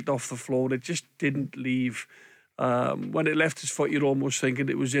 3 feet off the floor, and it just didn't leave. When it left his foot, you're almost thinking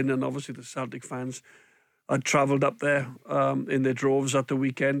it was in. And obviously the Celtic fans had travelled up there in their droves at the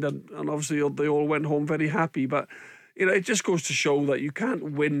weekend, and obviously they all went home very happy. But it just goes to show that you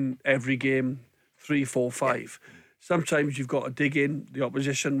can't win every game 3, 4, 5. Sometimes you've got to dig in. The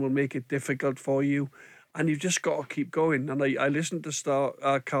opposition will make it difficult for you, and you've just got to keep going. And I listened to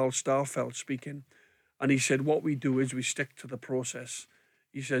Carl Starfelt speaking, and he said what we do is we stick to the process.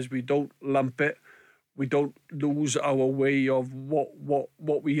 He says we don't lump it. We don't lose our way of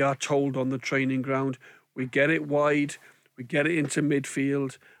what we are told on the training ground. We get it wide, we get it into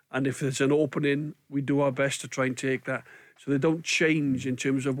midfield, and if there's an opening, we do our best to try and take that. So they don't change in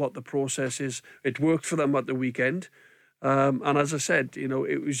terms of what the process is. It worked for them at the weekend. And as I said,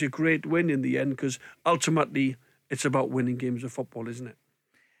 it was a great win in the end, because ultimately it's about winning games of football, isn't it?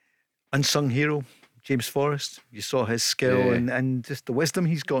 Unsung hero, James Forrest. You saw his skill and just the wisdom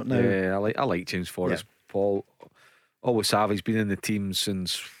he's got now. Yeah, I like James Forrest. Paul, always have. He's been in the team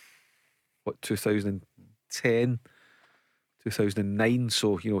since 2010, 2009.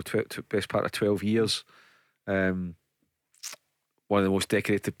 So best part of 12 years. One of the most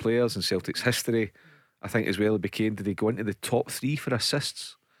decorated players in Celtic's history. I think as well did he go into the top 3 for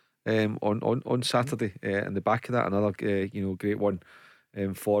assists on Saturday? In the back of that, another great one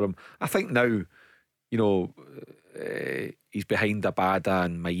for him. I think now he's behind Abada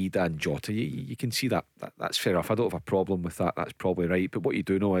and Maeda and Jota. You can see that's fair enough. I don't have a problem with that. That's probably right. But what you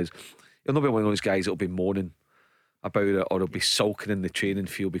do know is he'll not be one of those guys that'll be moaning about it, or he'll be sulking in the training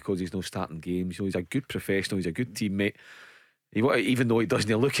field because he's not starting games. He's a good professional. He's a good teammate. Even though he doesn't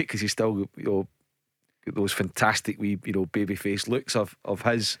look it, because he's still those fantastic wee baby face looks of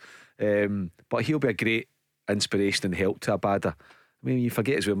his. But he'll be a great inspiration and help to Abada. I mean, you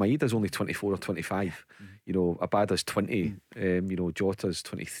forget as well, Maeda's only 24 or 25. Abada's 20. Jota's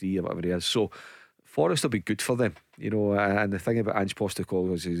 23 or whatever he is. So Forrest will be good for them. And the thing about Ange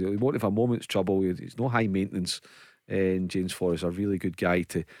Postecoglou is he won't have a moment's trouble. He's no high maintenance. and James Forrest, a really good guy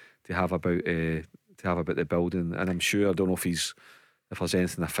to have about the building. And I'm sure, I don't know if there's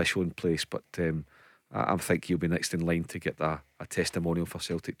anything official in place, but I think he'll be next in line to get a testimonial for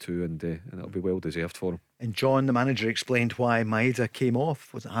Celtic too, and it'll be well deserved for him. And John, the manager, explained why Maeda came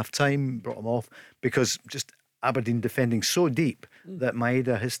off. Was it half time? Brought him off because just Aberdeen defending so deep that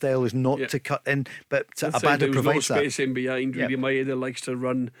Maeda, his style is not to cut in, but Abada provides that. There was no space in behind. Really, Maeda likes to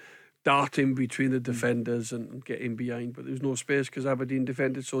run, dart in between the defenders and get in behind, but there was no space because Aberdeen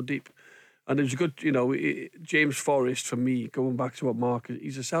defended so deep. And it was good, James Forrest, for me, going back to what Mark,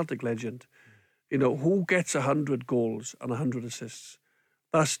 he's a Celtic legend. Who gets 100 goals and 100 assists?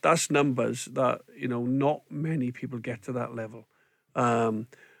 That's numbers that, not many people get to that level. And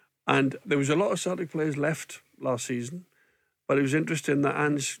there was a lot of Celtic players left last season, but it was interesting that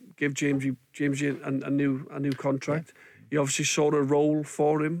Ange gave James a new contract. He obviously saw a role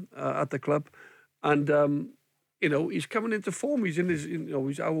for him at the club, and he's coming into form. He's in his,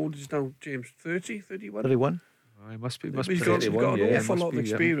 he's how old is now, James? 30, 31? 31. He must be. He's got an awful lot of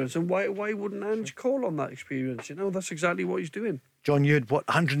experience, and why wouldn't Ange call on that experience? That's exactly what he's doing. John, you had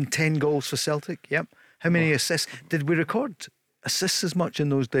 110 goals for Celtic. Yep. How many assists did we record? Assists as much in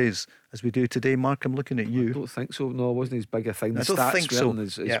those days as we do today, Mark? I'm looking at you. I don't think so. No, it wasn't as big a thing. I don't think so.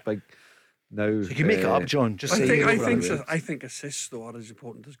 As big now. So you can make it up, John. Just I think assists though are as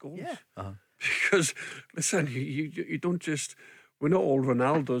important as goals. Yeah. Because listen, you don't just. We're not all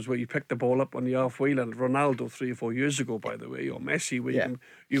Ronaldos where you pick the ball up on the half wheel, and Ronaldo 3 or 4 years ago, by the way, or Messi, where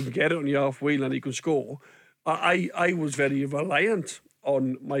you can get it on the half wheel and you can score. I was very reliant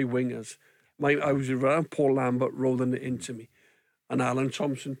on my wingers. I was around Paul Lambert rolling it into me, and Alan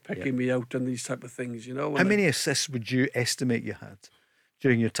Thompson picking me out and these type of things, How many assists would you estimate you had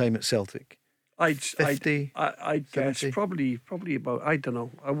during your time at Celtic? 50? I'd guess probably about, I don't know.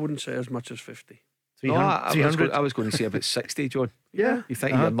 I wouldn't say as much as 50. No, I was going to say about 60, John. Yeah. You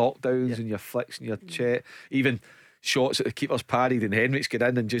think your knockdowns and your flicks and your even shots that the keeper's parried and Henrik's get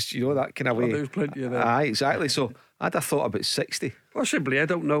in and just, that kind of way. There's plenty of that. Aye, exactly. So I'd have thought about 60. Possibly, I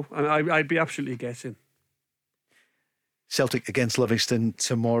don't know. I'd be absolutely guessing. Celtic against Livingston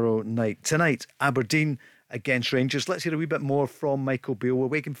tomorrow night. Tonight, Aberdeen against Rangers. Let's hear a wee bit more from Michael Beale. We're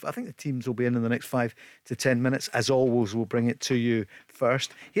waiting I think the teams will be in the next 5 to 10 minutes. As always, we'll bring it to you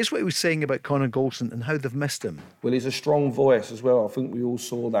first. Here's what he was saying about Connor Goldson and how they've missed him. Well, he's a strong voice as well. I think we all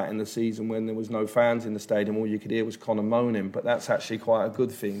saw that in the season when there was no fans in the stadium. All you could hear was Connor moaning, but that's actually quite a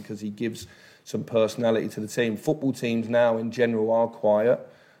good thing because he gives some personality to the team. Football teams now in general are quiet.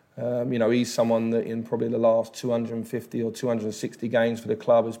 He's someone that in probably the last 250 or 260 games for the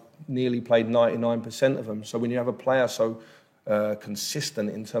club has nearly played 99% of them. So when you have a player so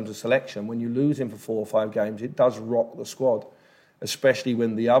consistent in terms of selection, when you lose him for 4 or 5 games, it does rock the squad, especially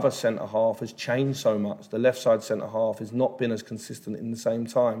when the other centre-half has changed so much. The left-side centre-half has not been as consistent in the same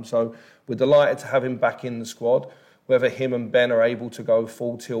time. So we're delighted to have him back in the squad. Whether him and Ben are able to go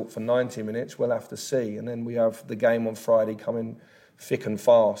full tilt for 90 minutes, we'll have to see. And then we have the game on Friday coming thick and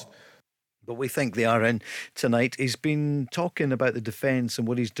fast. But we think they are in tonight. He's been talking about the defence and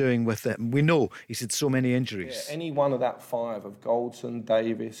what he's doing with it. We know he's had so many injuries. Yeah, any one of that 5 of Goldson,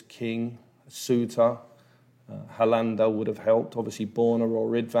 Davis, King, Suter, Halander would have helped. Obviously Borna or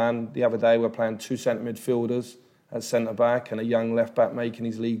Ridvan. The other day we're playing 2 centre midfielders at centre back and a young left back making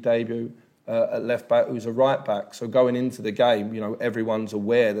his league debut at left back who's a right back. So going into the game, everyone's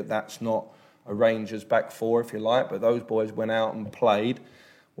aware that that's not a Rangers back 4, if you like, but those boys went out and played.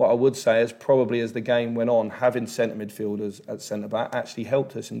 What I would say is probably as the game went on, having centre midfielders at centre back actually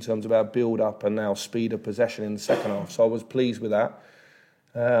helped us in terms of our build-up and our speed of possession in the second half. So I was pleased with that.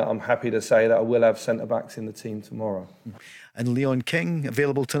 I'm happy to say that I will have centre backs in the team tomorrow. And Leon King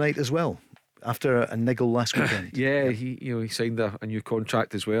available tonight as well after a niggle last weekend. Yeah, he signed a new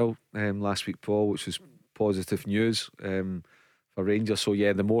contract as well last week, Paul, which was positive news for Rangers. So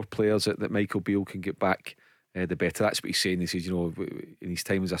yeah, the more players that Michael Beale can get back, the better. That's what he's saying. He says, in his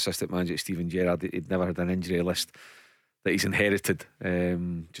time as assistant manager at Steven Gerrard, he'd never had an injury list that he's inherited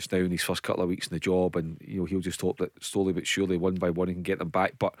just now in his first couple of weeks in the job, and he'll just hope that slowly but surely, one by one, he can get them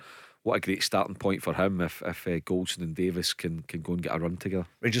back. But what a great starting point for him if Goldson and Davis can go and get a run together.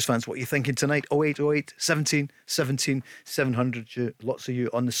 Rangers fans, what are you thinking tonight? 0808 17 17 700. Lots of you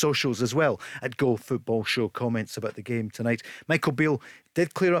on the socials as well at Go Football Show. Comments about the game tonight. Michael Beale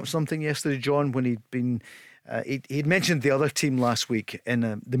did clear up something yesterday, John, when he'd been he'd mentioned the other team last week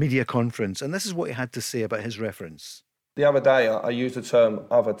in the media conference, and this is what he had to say about his reference. The other day I used the term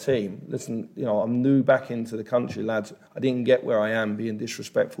other team. Listen, I'm new back into the country, lads. I didn't get where I am being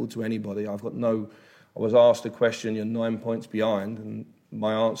disrespectful to anybody. I was asked a question, you're 9 points behind, and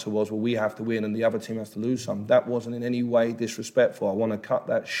my answer was, well, we have to win and the other team has to lose some. That wasn't in any way disrespectful. I want to cut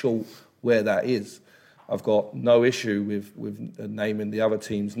that short where that is. I've got no issue with naming the other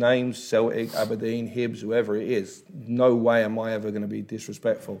team's names, Celtic, Aberdeen, Hibs, whoever it is. No way am I ever going to be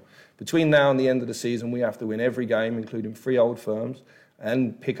disrespectful. Between now and the end of the season, we have to win every game, including 3 Old Firms,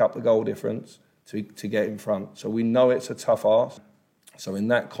 and pick up the goal difference to get in front. So we know it's a tough ask. So in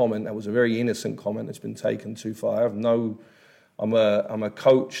that comment, that was a very innocent comment that's been taken too far. I'm a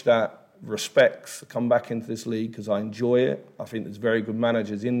coach that respects come back into this league because I enjoy it. I think there's very good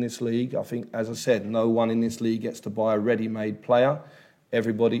managers in this league. I think, as I said, no one in this league gets to buy a ready-made player.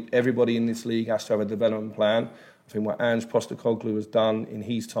 Everybody in this league has to have a development plan. I think what Ange Postecoglou has done in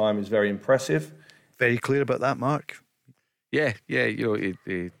his time is very impressive. Very clear about that, Mark. Yeah.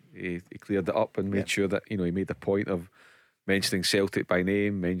 He cleared it up and made sure that he made a point of mentioning Celtic by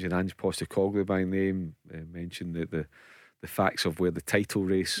name, mentioning Ange Postecoglou by name, mentioned the facts of where the title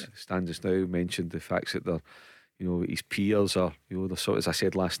race stands just now, mentioned the facts that his peers are, they're sort of, as I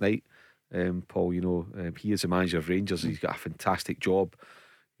said last night, Paul, he is the manager of Rangers. He's got a fantastic job.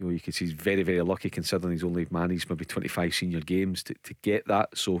 You can see he's very, very lucky considering he's only managed maybe 25 senior games to get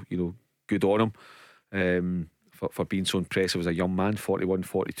that. So, good on him for being so impressive as a young man, 41,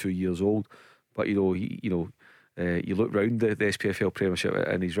 42 years old. But, you look round the SPFL Premiership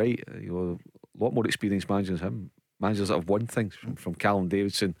and he's right. A lot more experienced managers than him. Managers that have won things from Callum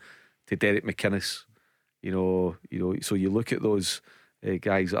Davidson to Derek McInnes, so you look at those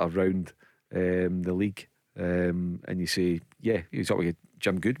guys that are around the league, and you say, he's got like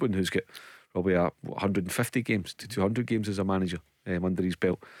Jim Goodwin, who's got probably 150 games to 200 games as a manager under his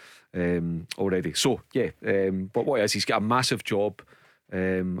belt already. So but what is, he's got a massive job,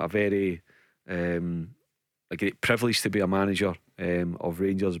 a very a great privilege to be a manager of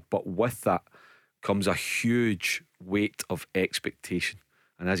Rangers, but with that comes a huge weight of expectation.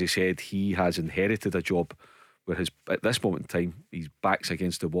 And as you said, he has inherited a job where at this moment in time his back's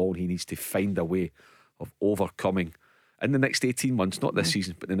against the wall and he needs to find a way of overcoming in the next 18 months, not this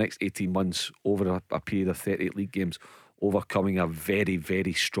season, but the next 18 months, over a period of 38 league games, overcoming a very,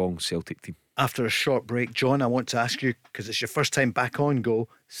 very strong Celtic team. After a short break, John, I want to ask you, because it's your first time back on Go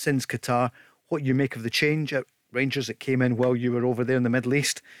since Qatar, what you make of the change at Rangers that came in while you were over there in the Middle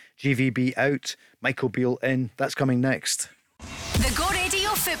East. GVB out, Michael Beale in. That's coming next. The Go Radio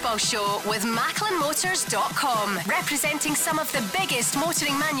Football Show with MacklinMotors.com, representing some of the biggest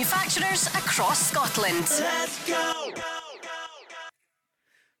motoring manufacturers across Scotland. Let's go!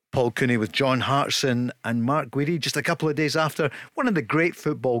 Paul Cooney with John Hartson and Mark Guidi just a couple of days after one of the great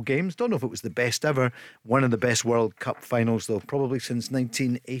football games. Don't know if it was the best ever. One of the best World Cup finals, though, probably since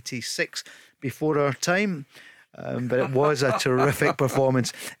 1986, before our time. But it was a terrific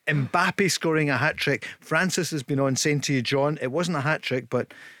performance. Mbappe scoring a hat-trick. Francis has been on saying to you, John, it wasn't a hat-trick,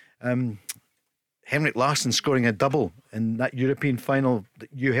 but Henrik Larsson scoring a double in that European final that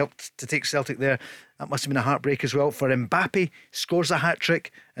you helped to take Celtic there. That must have been a heartbreak as well. For Mbappe, scores a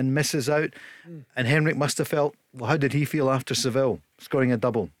hat-trick and misses out. And Henrik must have felt, well, how did he feel after Seville, scoring a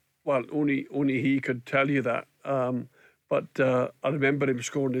double? Well, only he could tell you that. But I remember him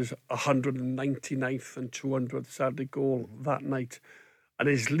scoring his 199th and 200th Saturday goal that night. And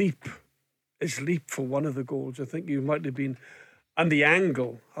his leap for one of the goals, I think he might have been, and the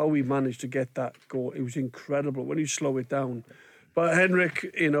angle, how he managed to get that goal, it was incredible when you slow it down. But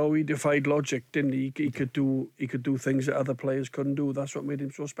Henrik, he defied logic, didn't he? He could do things that other players couldn't do. That's what made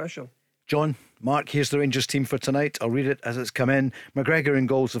him so special. John, Mark, here's the Rangers team for tonight. I'll read it as it's come in. McGregor in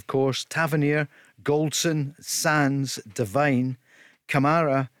goals, of course. Tavernier, Goldson, Sands, Devine,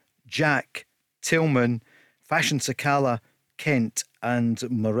 Kamara, Jack, Tillman, Fashion Sakala, Kent and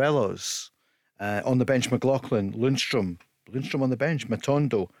Morelos. On the bench, McLaughlin, Lundstrom on the bench,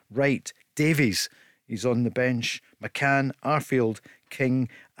 Matondo, Wright, Davies, he's on the bench, McCann, Arfield, King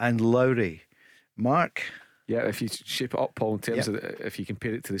and Lowry. Mark? Yeah, if you shape it up, Paul, in terms of if you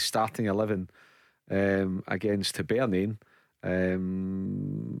compare it to the starting 11 against Hibernian,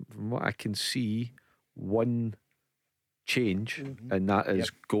 from what I can see, one change, and that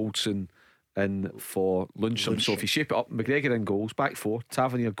is Goldson in for Lundstrom. So if you shape it up, McGregor in goals, back four,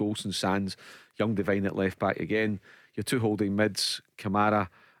 Tavernier, Goldson, Sands, Young Devine at left back again. Your two holding mids, Kamara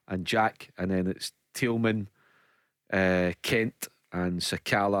and Jack, and then it's Tillman, Kent and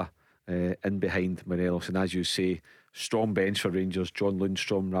Sakala in behind Morelos. And as you say, strong bench for Rangers: John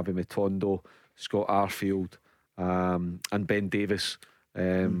Lundstrom, Rabbi Matondo, Scott Arfield, and Ben Davis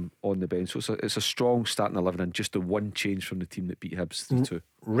on the bench. So it's a strong starting 11, and just the one change from the team that beat Hibs 3-2.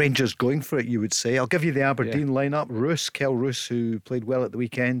 Rangers going for it, you would say. I'll give you the Aberdeen lineup. Kel Roos, who played well at the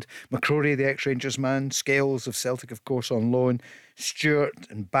weekend. McCrory, the ex-Rangers man. Scales of Celtic, of course, on loan. Stewart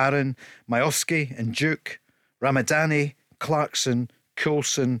and Barron. Majowski and Duke. Ramadani, Clarkson,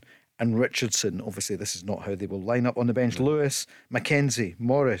 Coulson and Richardson. Obviously, this is not how they will line up on the bench. Lewis, Mackenzie,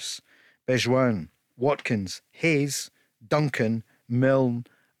 Morris, Bejuan, Watkins, Hayes, Duncan, Milne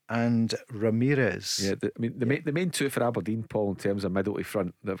and Ramirez. Yeah, the main two for Aberdeen, Paul, in terms of middle to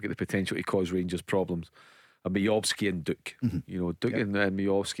front that have got the potential to cause Rangers problems are Majowski and Duke. You know, Duke and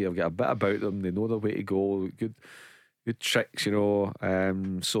Majowski have got a bit about them. They know their way to go. Good tricks, you know.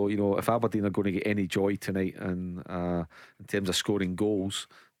 So, you know, if Aberdeen are going to get any joy tonight and in terms of scoring goals,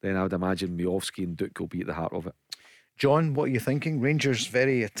 then I would imagine Majowski and Duke will be at the heart of it. John, what are you thinking? Rangers,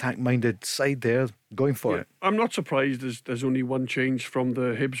 very attack-minded side there, going for it. I'm not surprised there's only one change from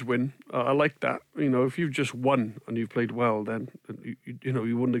the Hibs win. I like that. You know, if you've just won and you've played well, then you know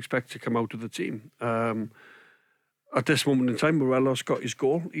you wouldn't expect to come out of the team. At this moment in time, Morelos got his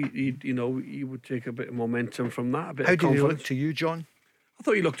goal. He would take a bit of momentum from that. How did he look to you, John? I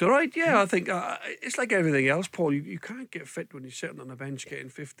thought he looked all right. Yeah, I think it's like everything else, Paul. You can't get fit when you're sitting on the bench getting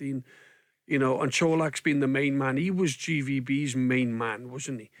 15. You know, and Cholak's been the main man. He was GVB's main man,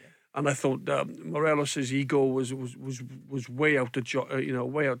 wasn't he? Yeah. And I thought Morelos' ego was way out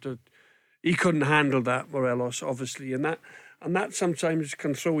way out the. He couldn't handle that, Morelos, obviously, and that sometimes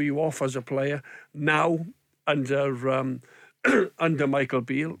can throw you off as a player. Now under under Michael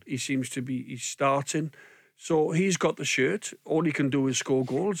Beale, he's starting, so he's got the shirt. All he can do is score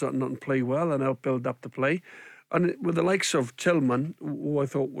goals and play well and help build up the play. And with the likes of Tillman, who I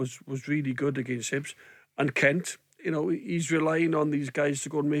thought was really good against Hibs, and Kent, you know, he's relying on these guys to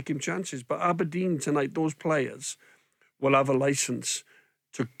go and make him chances. But Aberdeen tonight, those players will have a licence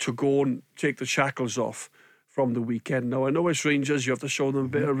to go and take the shackles off from the weekend. Now, I know it's Rangers, you have to show them a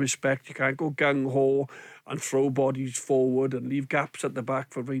bit of respect. You can't go gung-ho and throw bodies forward and leave gaps at the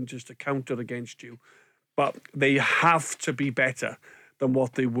back for Rangers to counter against you. But they have to be better than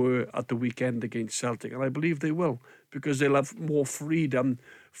what they were at the weekend against Celtic. And I believe they will, because they'll have more freedom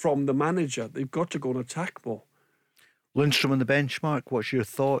from the manager. They've got to go and attack more. Lundstrom on the bench, Mark, what's your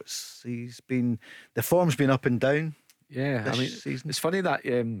thoughts? The form's been up and down. Yeah, I mean, season. It's funny that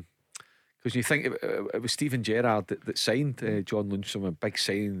because you think it was Steven Gerrard that signed John Lundstrom, a big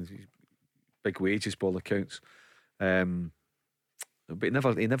signing, big wages by all accounts. But he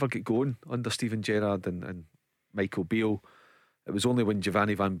never get going under Steven Gerrard and Michael Beale. It was only when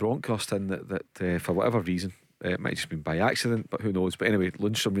Giovanni Van Bronckhorst in that for whatever reason, it might have just been by accident, but who knows. But anyway,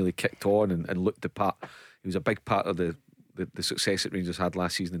 Lundstrom really kicked on and looked the part. He was a big part of the success that Rangers had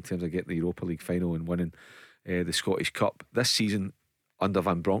last season in terms of getting the Europa League final and winning the Scottish Cup. This season, under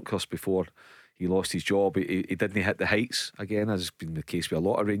Van Bronckhorst, before he lost his job, he didn't hit the heights again, as has been the case with a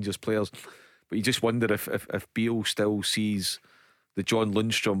lot of Rangers players. But you just wonder if Beale still sees the John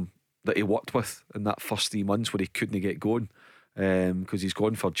Lundstrom that he worked with in that first 3 months where he couldn't get going. Because he's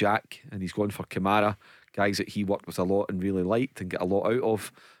gone for Jack and he's gone for Kamara, guys that he worked with a lot and really liked and get a lot out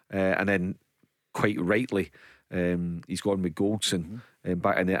of, and then quite rightly he's gone with Goldson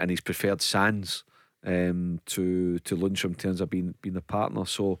back in it, and he's preferred Sands to Lundstrom in terms of being a partner.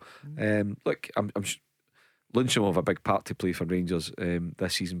 So look, Lundstrom will have a big part to play for Rangers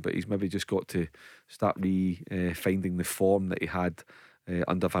this season, but he's maybe just got to start finding the form that he had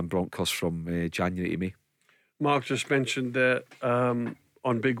under Van Bronckhorst from January to May. Mark just mentioned that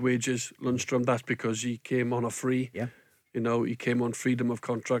on big wages, Lundstrom. That's because he came on a free. Yeah, you know, he came on freedom of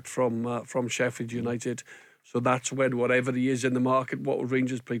contract from Sheffield United. So that's when whatever he is in the market, what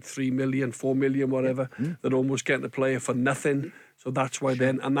Rangers paid 3 million, 4 million, whatever. They're almost getting the player for nothing. So that's why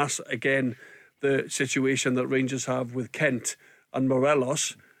then, and that's again the situation that Rangers have with Kent and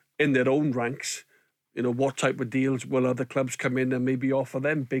Morelos in their own ranks. You know, what type of deals will other clubs come in and maybe offer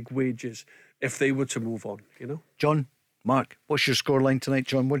them big wages if they were to move on, you know? John, Mark, what's your scoreline tonight,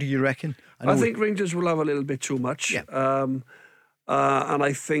 John? What do you reckon? I think Rangers will have a little bit too much. Yeah. And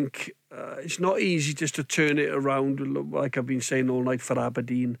I think it's not easy just to turn it around, like I've been saying all night, for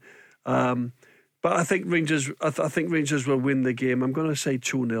Aberdeen. But I think Rangers will win the game. I'm going to say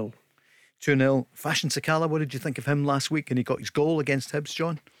 2-0. 2-0. Fashion Sakala, what did you think of him last week? And he got his goal against Hibs,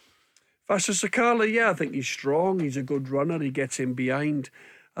 John? Fashion Sakala, yeah, I think he's strong. He's a good runner. He gets in behind.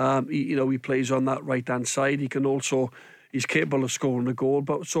 He plays on that right hand side. He's capable of scoring a goal.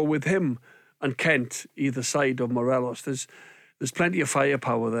 But so with him and Kent either side of Morelos, there's plenty of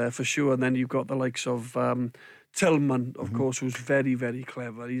firepower there for sure. And then you've got the likes of Tillman, of course, who's very, very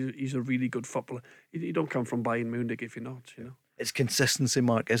clever. He's a really good footballer. You don't come from Bayern Munich if you're not, you know. It's consistency,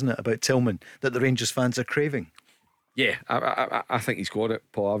 Mark, isn't it, about Tillman that the Rangers fans are craving? Yeah, I think he's got it,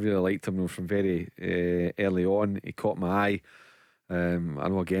 Paul. I really liked him from very early on. He caught my eye. I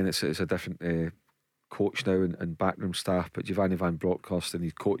know again it's a different coach now and backroom staff, but Giovanni Van Bronckhorst and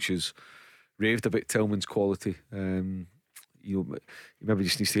his coaches raved about Tillman's quality. Maybe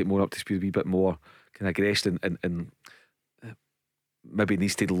just needs to get more up to speed, a wee bit more kind of aggressive, and maybe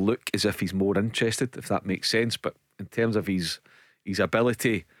needs to look as if he's more interested, if that makes sense. But in terms of his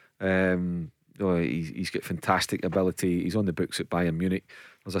ability, he's got fantastic ability. He's on the books at Bayern Munich.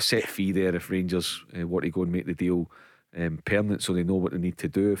 There's a set fee there if Rangers want to go and make the deal permanent, so they know what they need to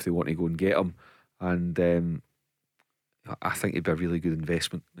do if they want to go and get him. And I think it'd be a really good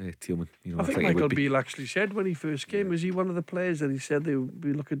investment, Tillman. I think Michael Beale actually said when he first came, was he one of the players that he said they would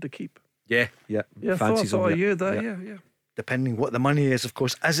be looking to keep? Yeah. I thought I heard that. Yeah. Depending what the money is, of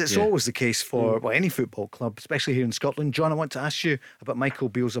course, as it's always the case for any football club, especially here in Scotland. John, I want to ask you about Michael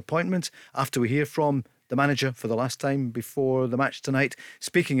Beale's appointment after we hear from the manager for the last time before the match tonight,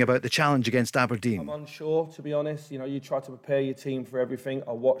 speaking about the challenge against Aberdeen. I'm unsure, to be honest. You try to prepare your team for everything.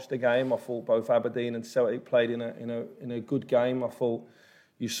 I watched the game. I thought both Aberdeen and Celtic played in a good game. I thought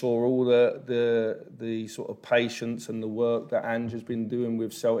you saw all the sort of patience and the work that Ange has been doing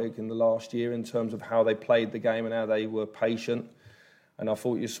with Celtic in the last year in terms of how they played the game and how they were patient. And I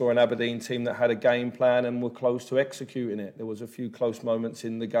thought you saw an Aberdeen team that had a game plan and were close to executing it. There was a few close moments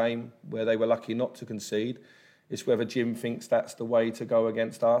in the game where they were lucky not to concede. It's whether Jim thinks that's the way to go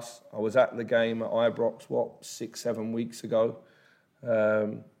against us. I was at the game at Ibrox, 6-7 weeks ago.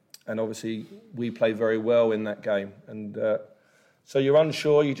 And obviously we played very well in that game. And so you're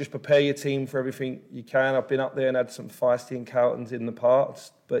unsure, you just prepare your team for everything you can. I've been up there and had some feisty encounters in the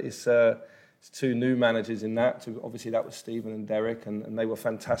past, but it's two new managers in that. Obviously that was Stephen and Derek, and they were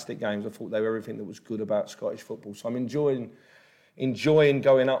fantastic games. I thought they were everything that was good about Scottish football. So I'm enjoying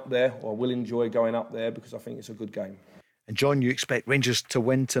going up there, or will enjoy going up there, because I think it's a good game. And John, you expect Rangers to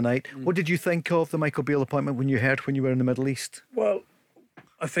win tonight. What did you think of the Michael Beale appointment when you were in the Middle East? Well,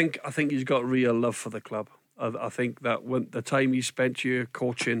 I think he's got real love for the club. I think that when the time he spent here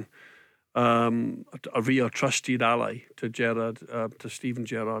coaching, a real trusted ally to Stephen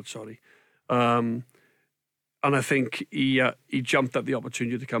Gerrard, and I think he jumped at the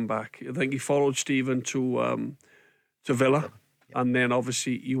opportunity to come back. I think he followed Stephen to Villa, and then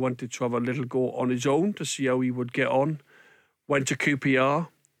obviously he wanted to have a little go on his own to see how he would get on. Went to QPR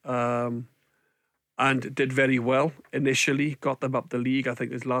and did very well initially. Got them up the league. I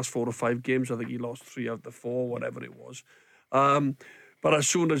think his last 4 or 5 games, I think he lost 3 out of the 4, whatever it was. But as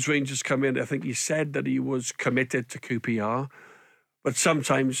soon as Rangers come in, I think he said that he was committed to QPR. But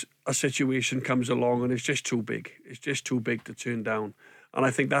sometimes a situation comes along and it's just too big. It's just too big to turn down. And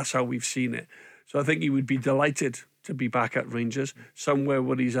I think that's how we've seen it. So I think he would be delighted to be back at Rangers, somewhere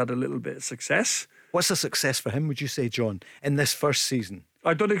where he's had a little bit of success. What's the success for him, would you say, John, in this first season?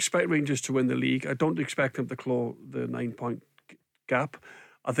 I don't expect Rangers to win the league. I don't expect him to claw the 9-point gap.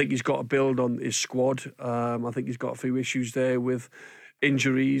 I think he's got to build on his squad. I think he's got a few issues there with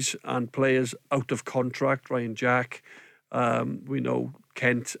injuries and players out of contract. Ryan Jack, we know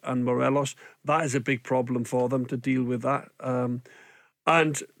Kent and Morelos. That is a big problem for them to deal with that.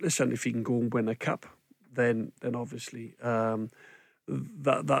 And listen, if he can go and win a cup, then obviously that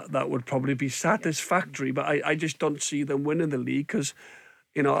would probably be satisfactory. But I just don't see them winning the league because,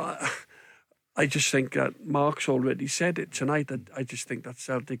 I just think that Mark's already said it tonight, that I just think that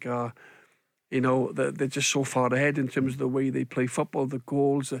Celtic are, they're just so far ahead in terms of the way they play football, the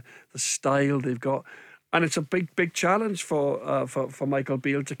goals, the style they've got. And it's a big challenge for Michael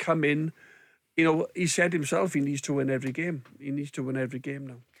Beale to come in. He said himself he needs to win every game. He needs to win every game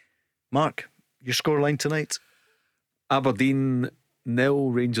now. Mark, your scoreline tonight? Aberdeen 0,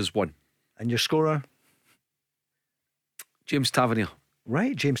 Rangers 1. And your scorer? James Tavernier.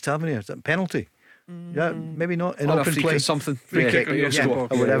 Right, James Tavernier. Is that a penalty? Yeah, maybe not. In Or open a free play. kick, something. Free kick, or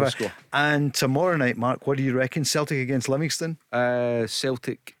whatever. And tomorrow night, Mark, what do you reckon? Celtic against Livingston?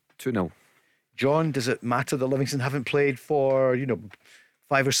 Celtic 2-0. John, does it matter that Livingston haven't played for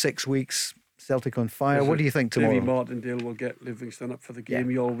 5 or 6 weeks? Celtic on fire. What do you think tomorrow? Maybe Martindale will get Livingston up for the game.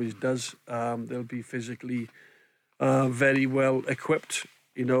 He always does. They'll be physically very well equipped.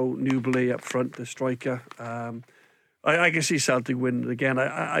 Newbley up front, the striker. I can see Celtic win again.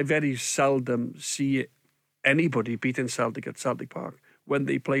 I very seldom see anybody beating Celtic at Celtic Park when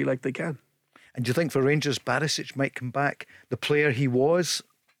they play like they can. And do you think for Rangers, Barisic might come back the player he was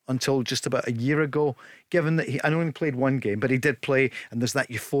until just about a year ago, given that I only played 1 game, but he did play, and there's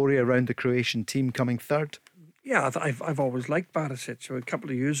that euphoria around the Croatian team coming third? Yeah, I've always liked Barisic. A couple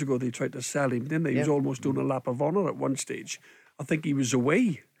of years ago they tried to sell him, didn't they? He was almost doing a lap of honour at one stage. I think he was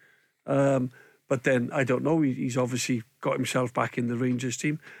away. But But then, I don't know, he's obviously got himself back in the Rangers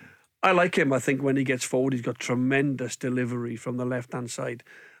team. I like him. I think when he gets forward, he's got tremendous delivery from the left-hand side.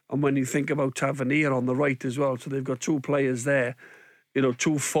 And when you think about Tavernier on the right as well, so they've got two players there,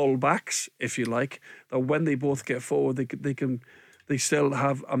 two full backs, if you like, that when they both get forward, they still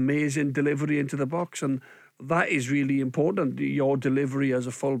have amazing delivery into the box. And that is really important. Your delivery as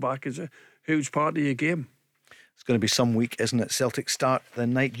a full back is a huge part of your game. It's going to be some week, isn't it? Celtic start the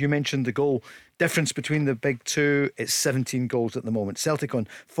night. You mentioned the goal difference between the big two. It's 17 goals at the moment. Celtic on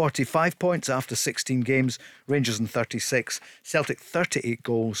 45 points after 16 games. Rangers on 36. Celtic 38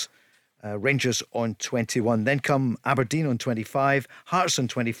 goals. Rangers on 21. Then come Aberdeen on 25. Hearts on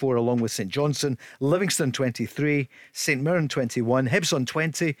 24 along with St Johnstone. Livingston 23. St Mirren 21. Hibs on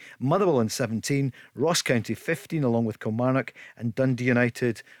 20. Motherwell on 17. Ross County 15 along with Kilmarnock. And Dundee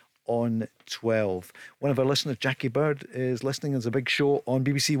United on 12. One of our listeners, Jackie Bird, is listening. There's a big show on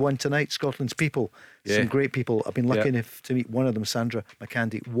BBC One tonight, Scotland's People. Some great people. I've been lucky enough to meet one of them, Sandra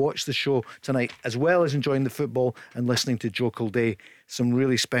McCandy. Watch the show tonight, as well as enjoying the football and listening to Joe Kilday. Some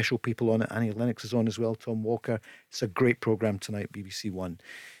really special people on it. Annie Lennox is on as well, Tom Walker. It's a great programme tonight, BBC One.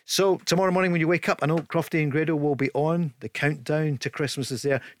 So tomorrow morning when you wake up, I know Crofty and Grado will be on. The countdown to Christmas is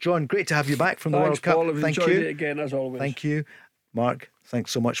there. John, great to have you back from the World Cup. Paul, I've Thank enjoyed you. it again, as always. Thank you. Mark,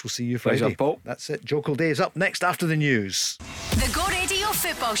 thanks so much. We'll see you Friday. Pleasure, Paul. That's it. Joe Kilday is up next after the news. The Go Radio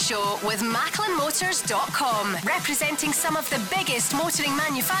Football Show with MacklinMotors.com, representing some of the biggest motoring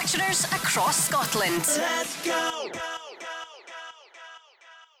manufacturers across Scotland. Let's go!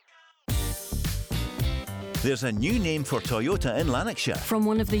 There's a new name for Toyota in Lanarkshire. From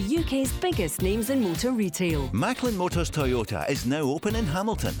one of the UK's biggest names in motor retail. Macklin Motors Toyota is now open in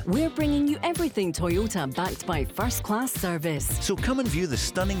Hamilton. We're bringing you everything Toyota, backed by first-class service. So come and view the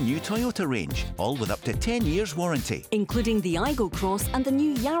stunning new Toyota range, all with up to 10 years warranty. Including the Igo Cross and the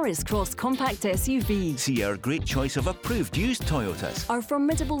new Yaris Cross compact SUV. See our great choice of approved used Toyotas. Our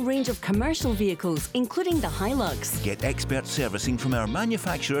formidable range of commercial vehicles, including the Hilux. Get expert servicing from our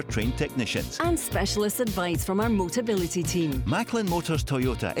manufacturer-trained technicians. And specialist advice from our Motability team. Macklin Motors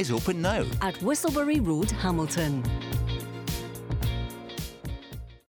Toyota is open now at Whistlebury Road, Hamilton.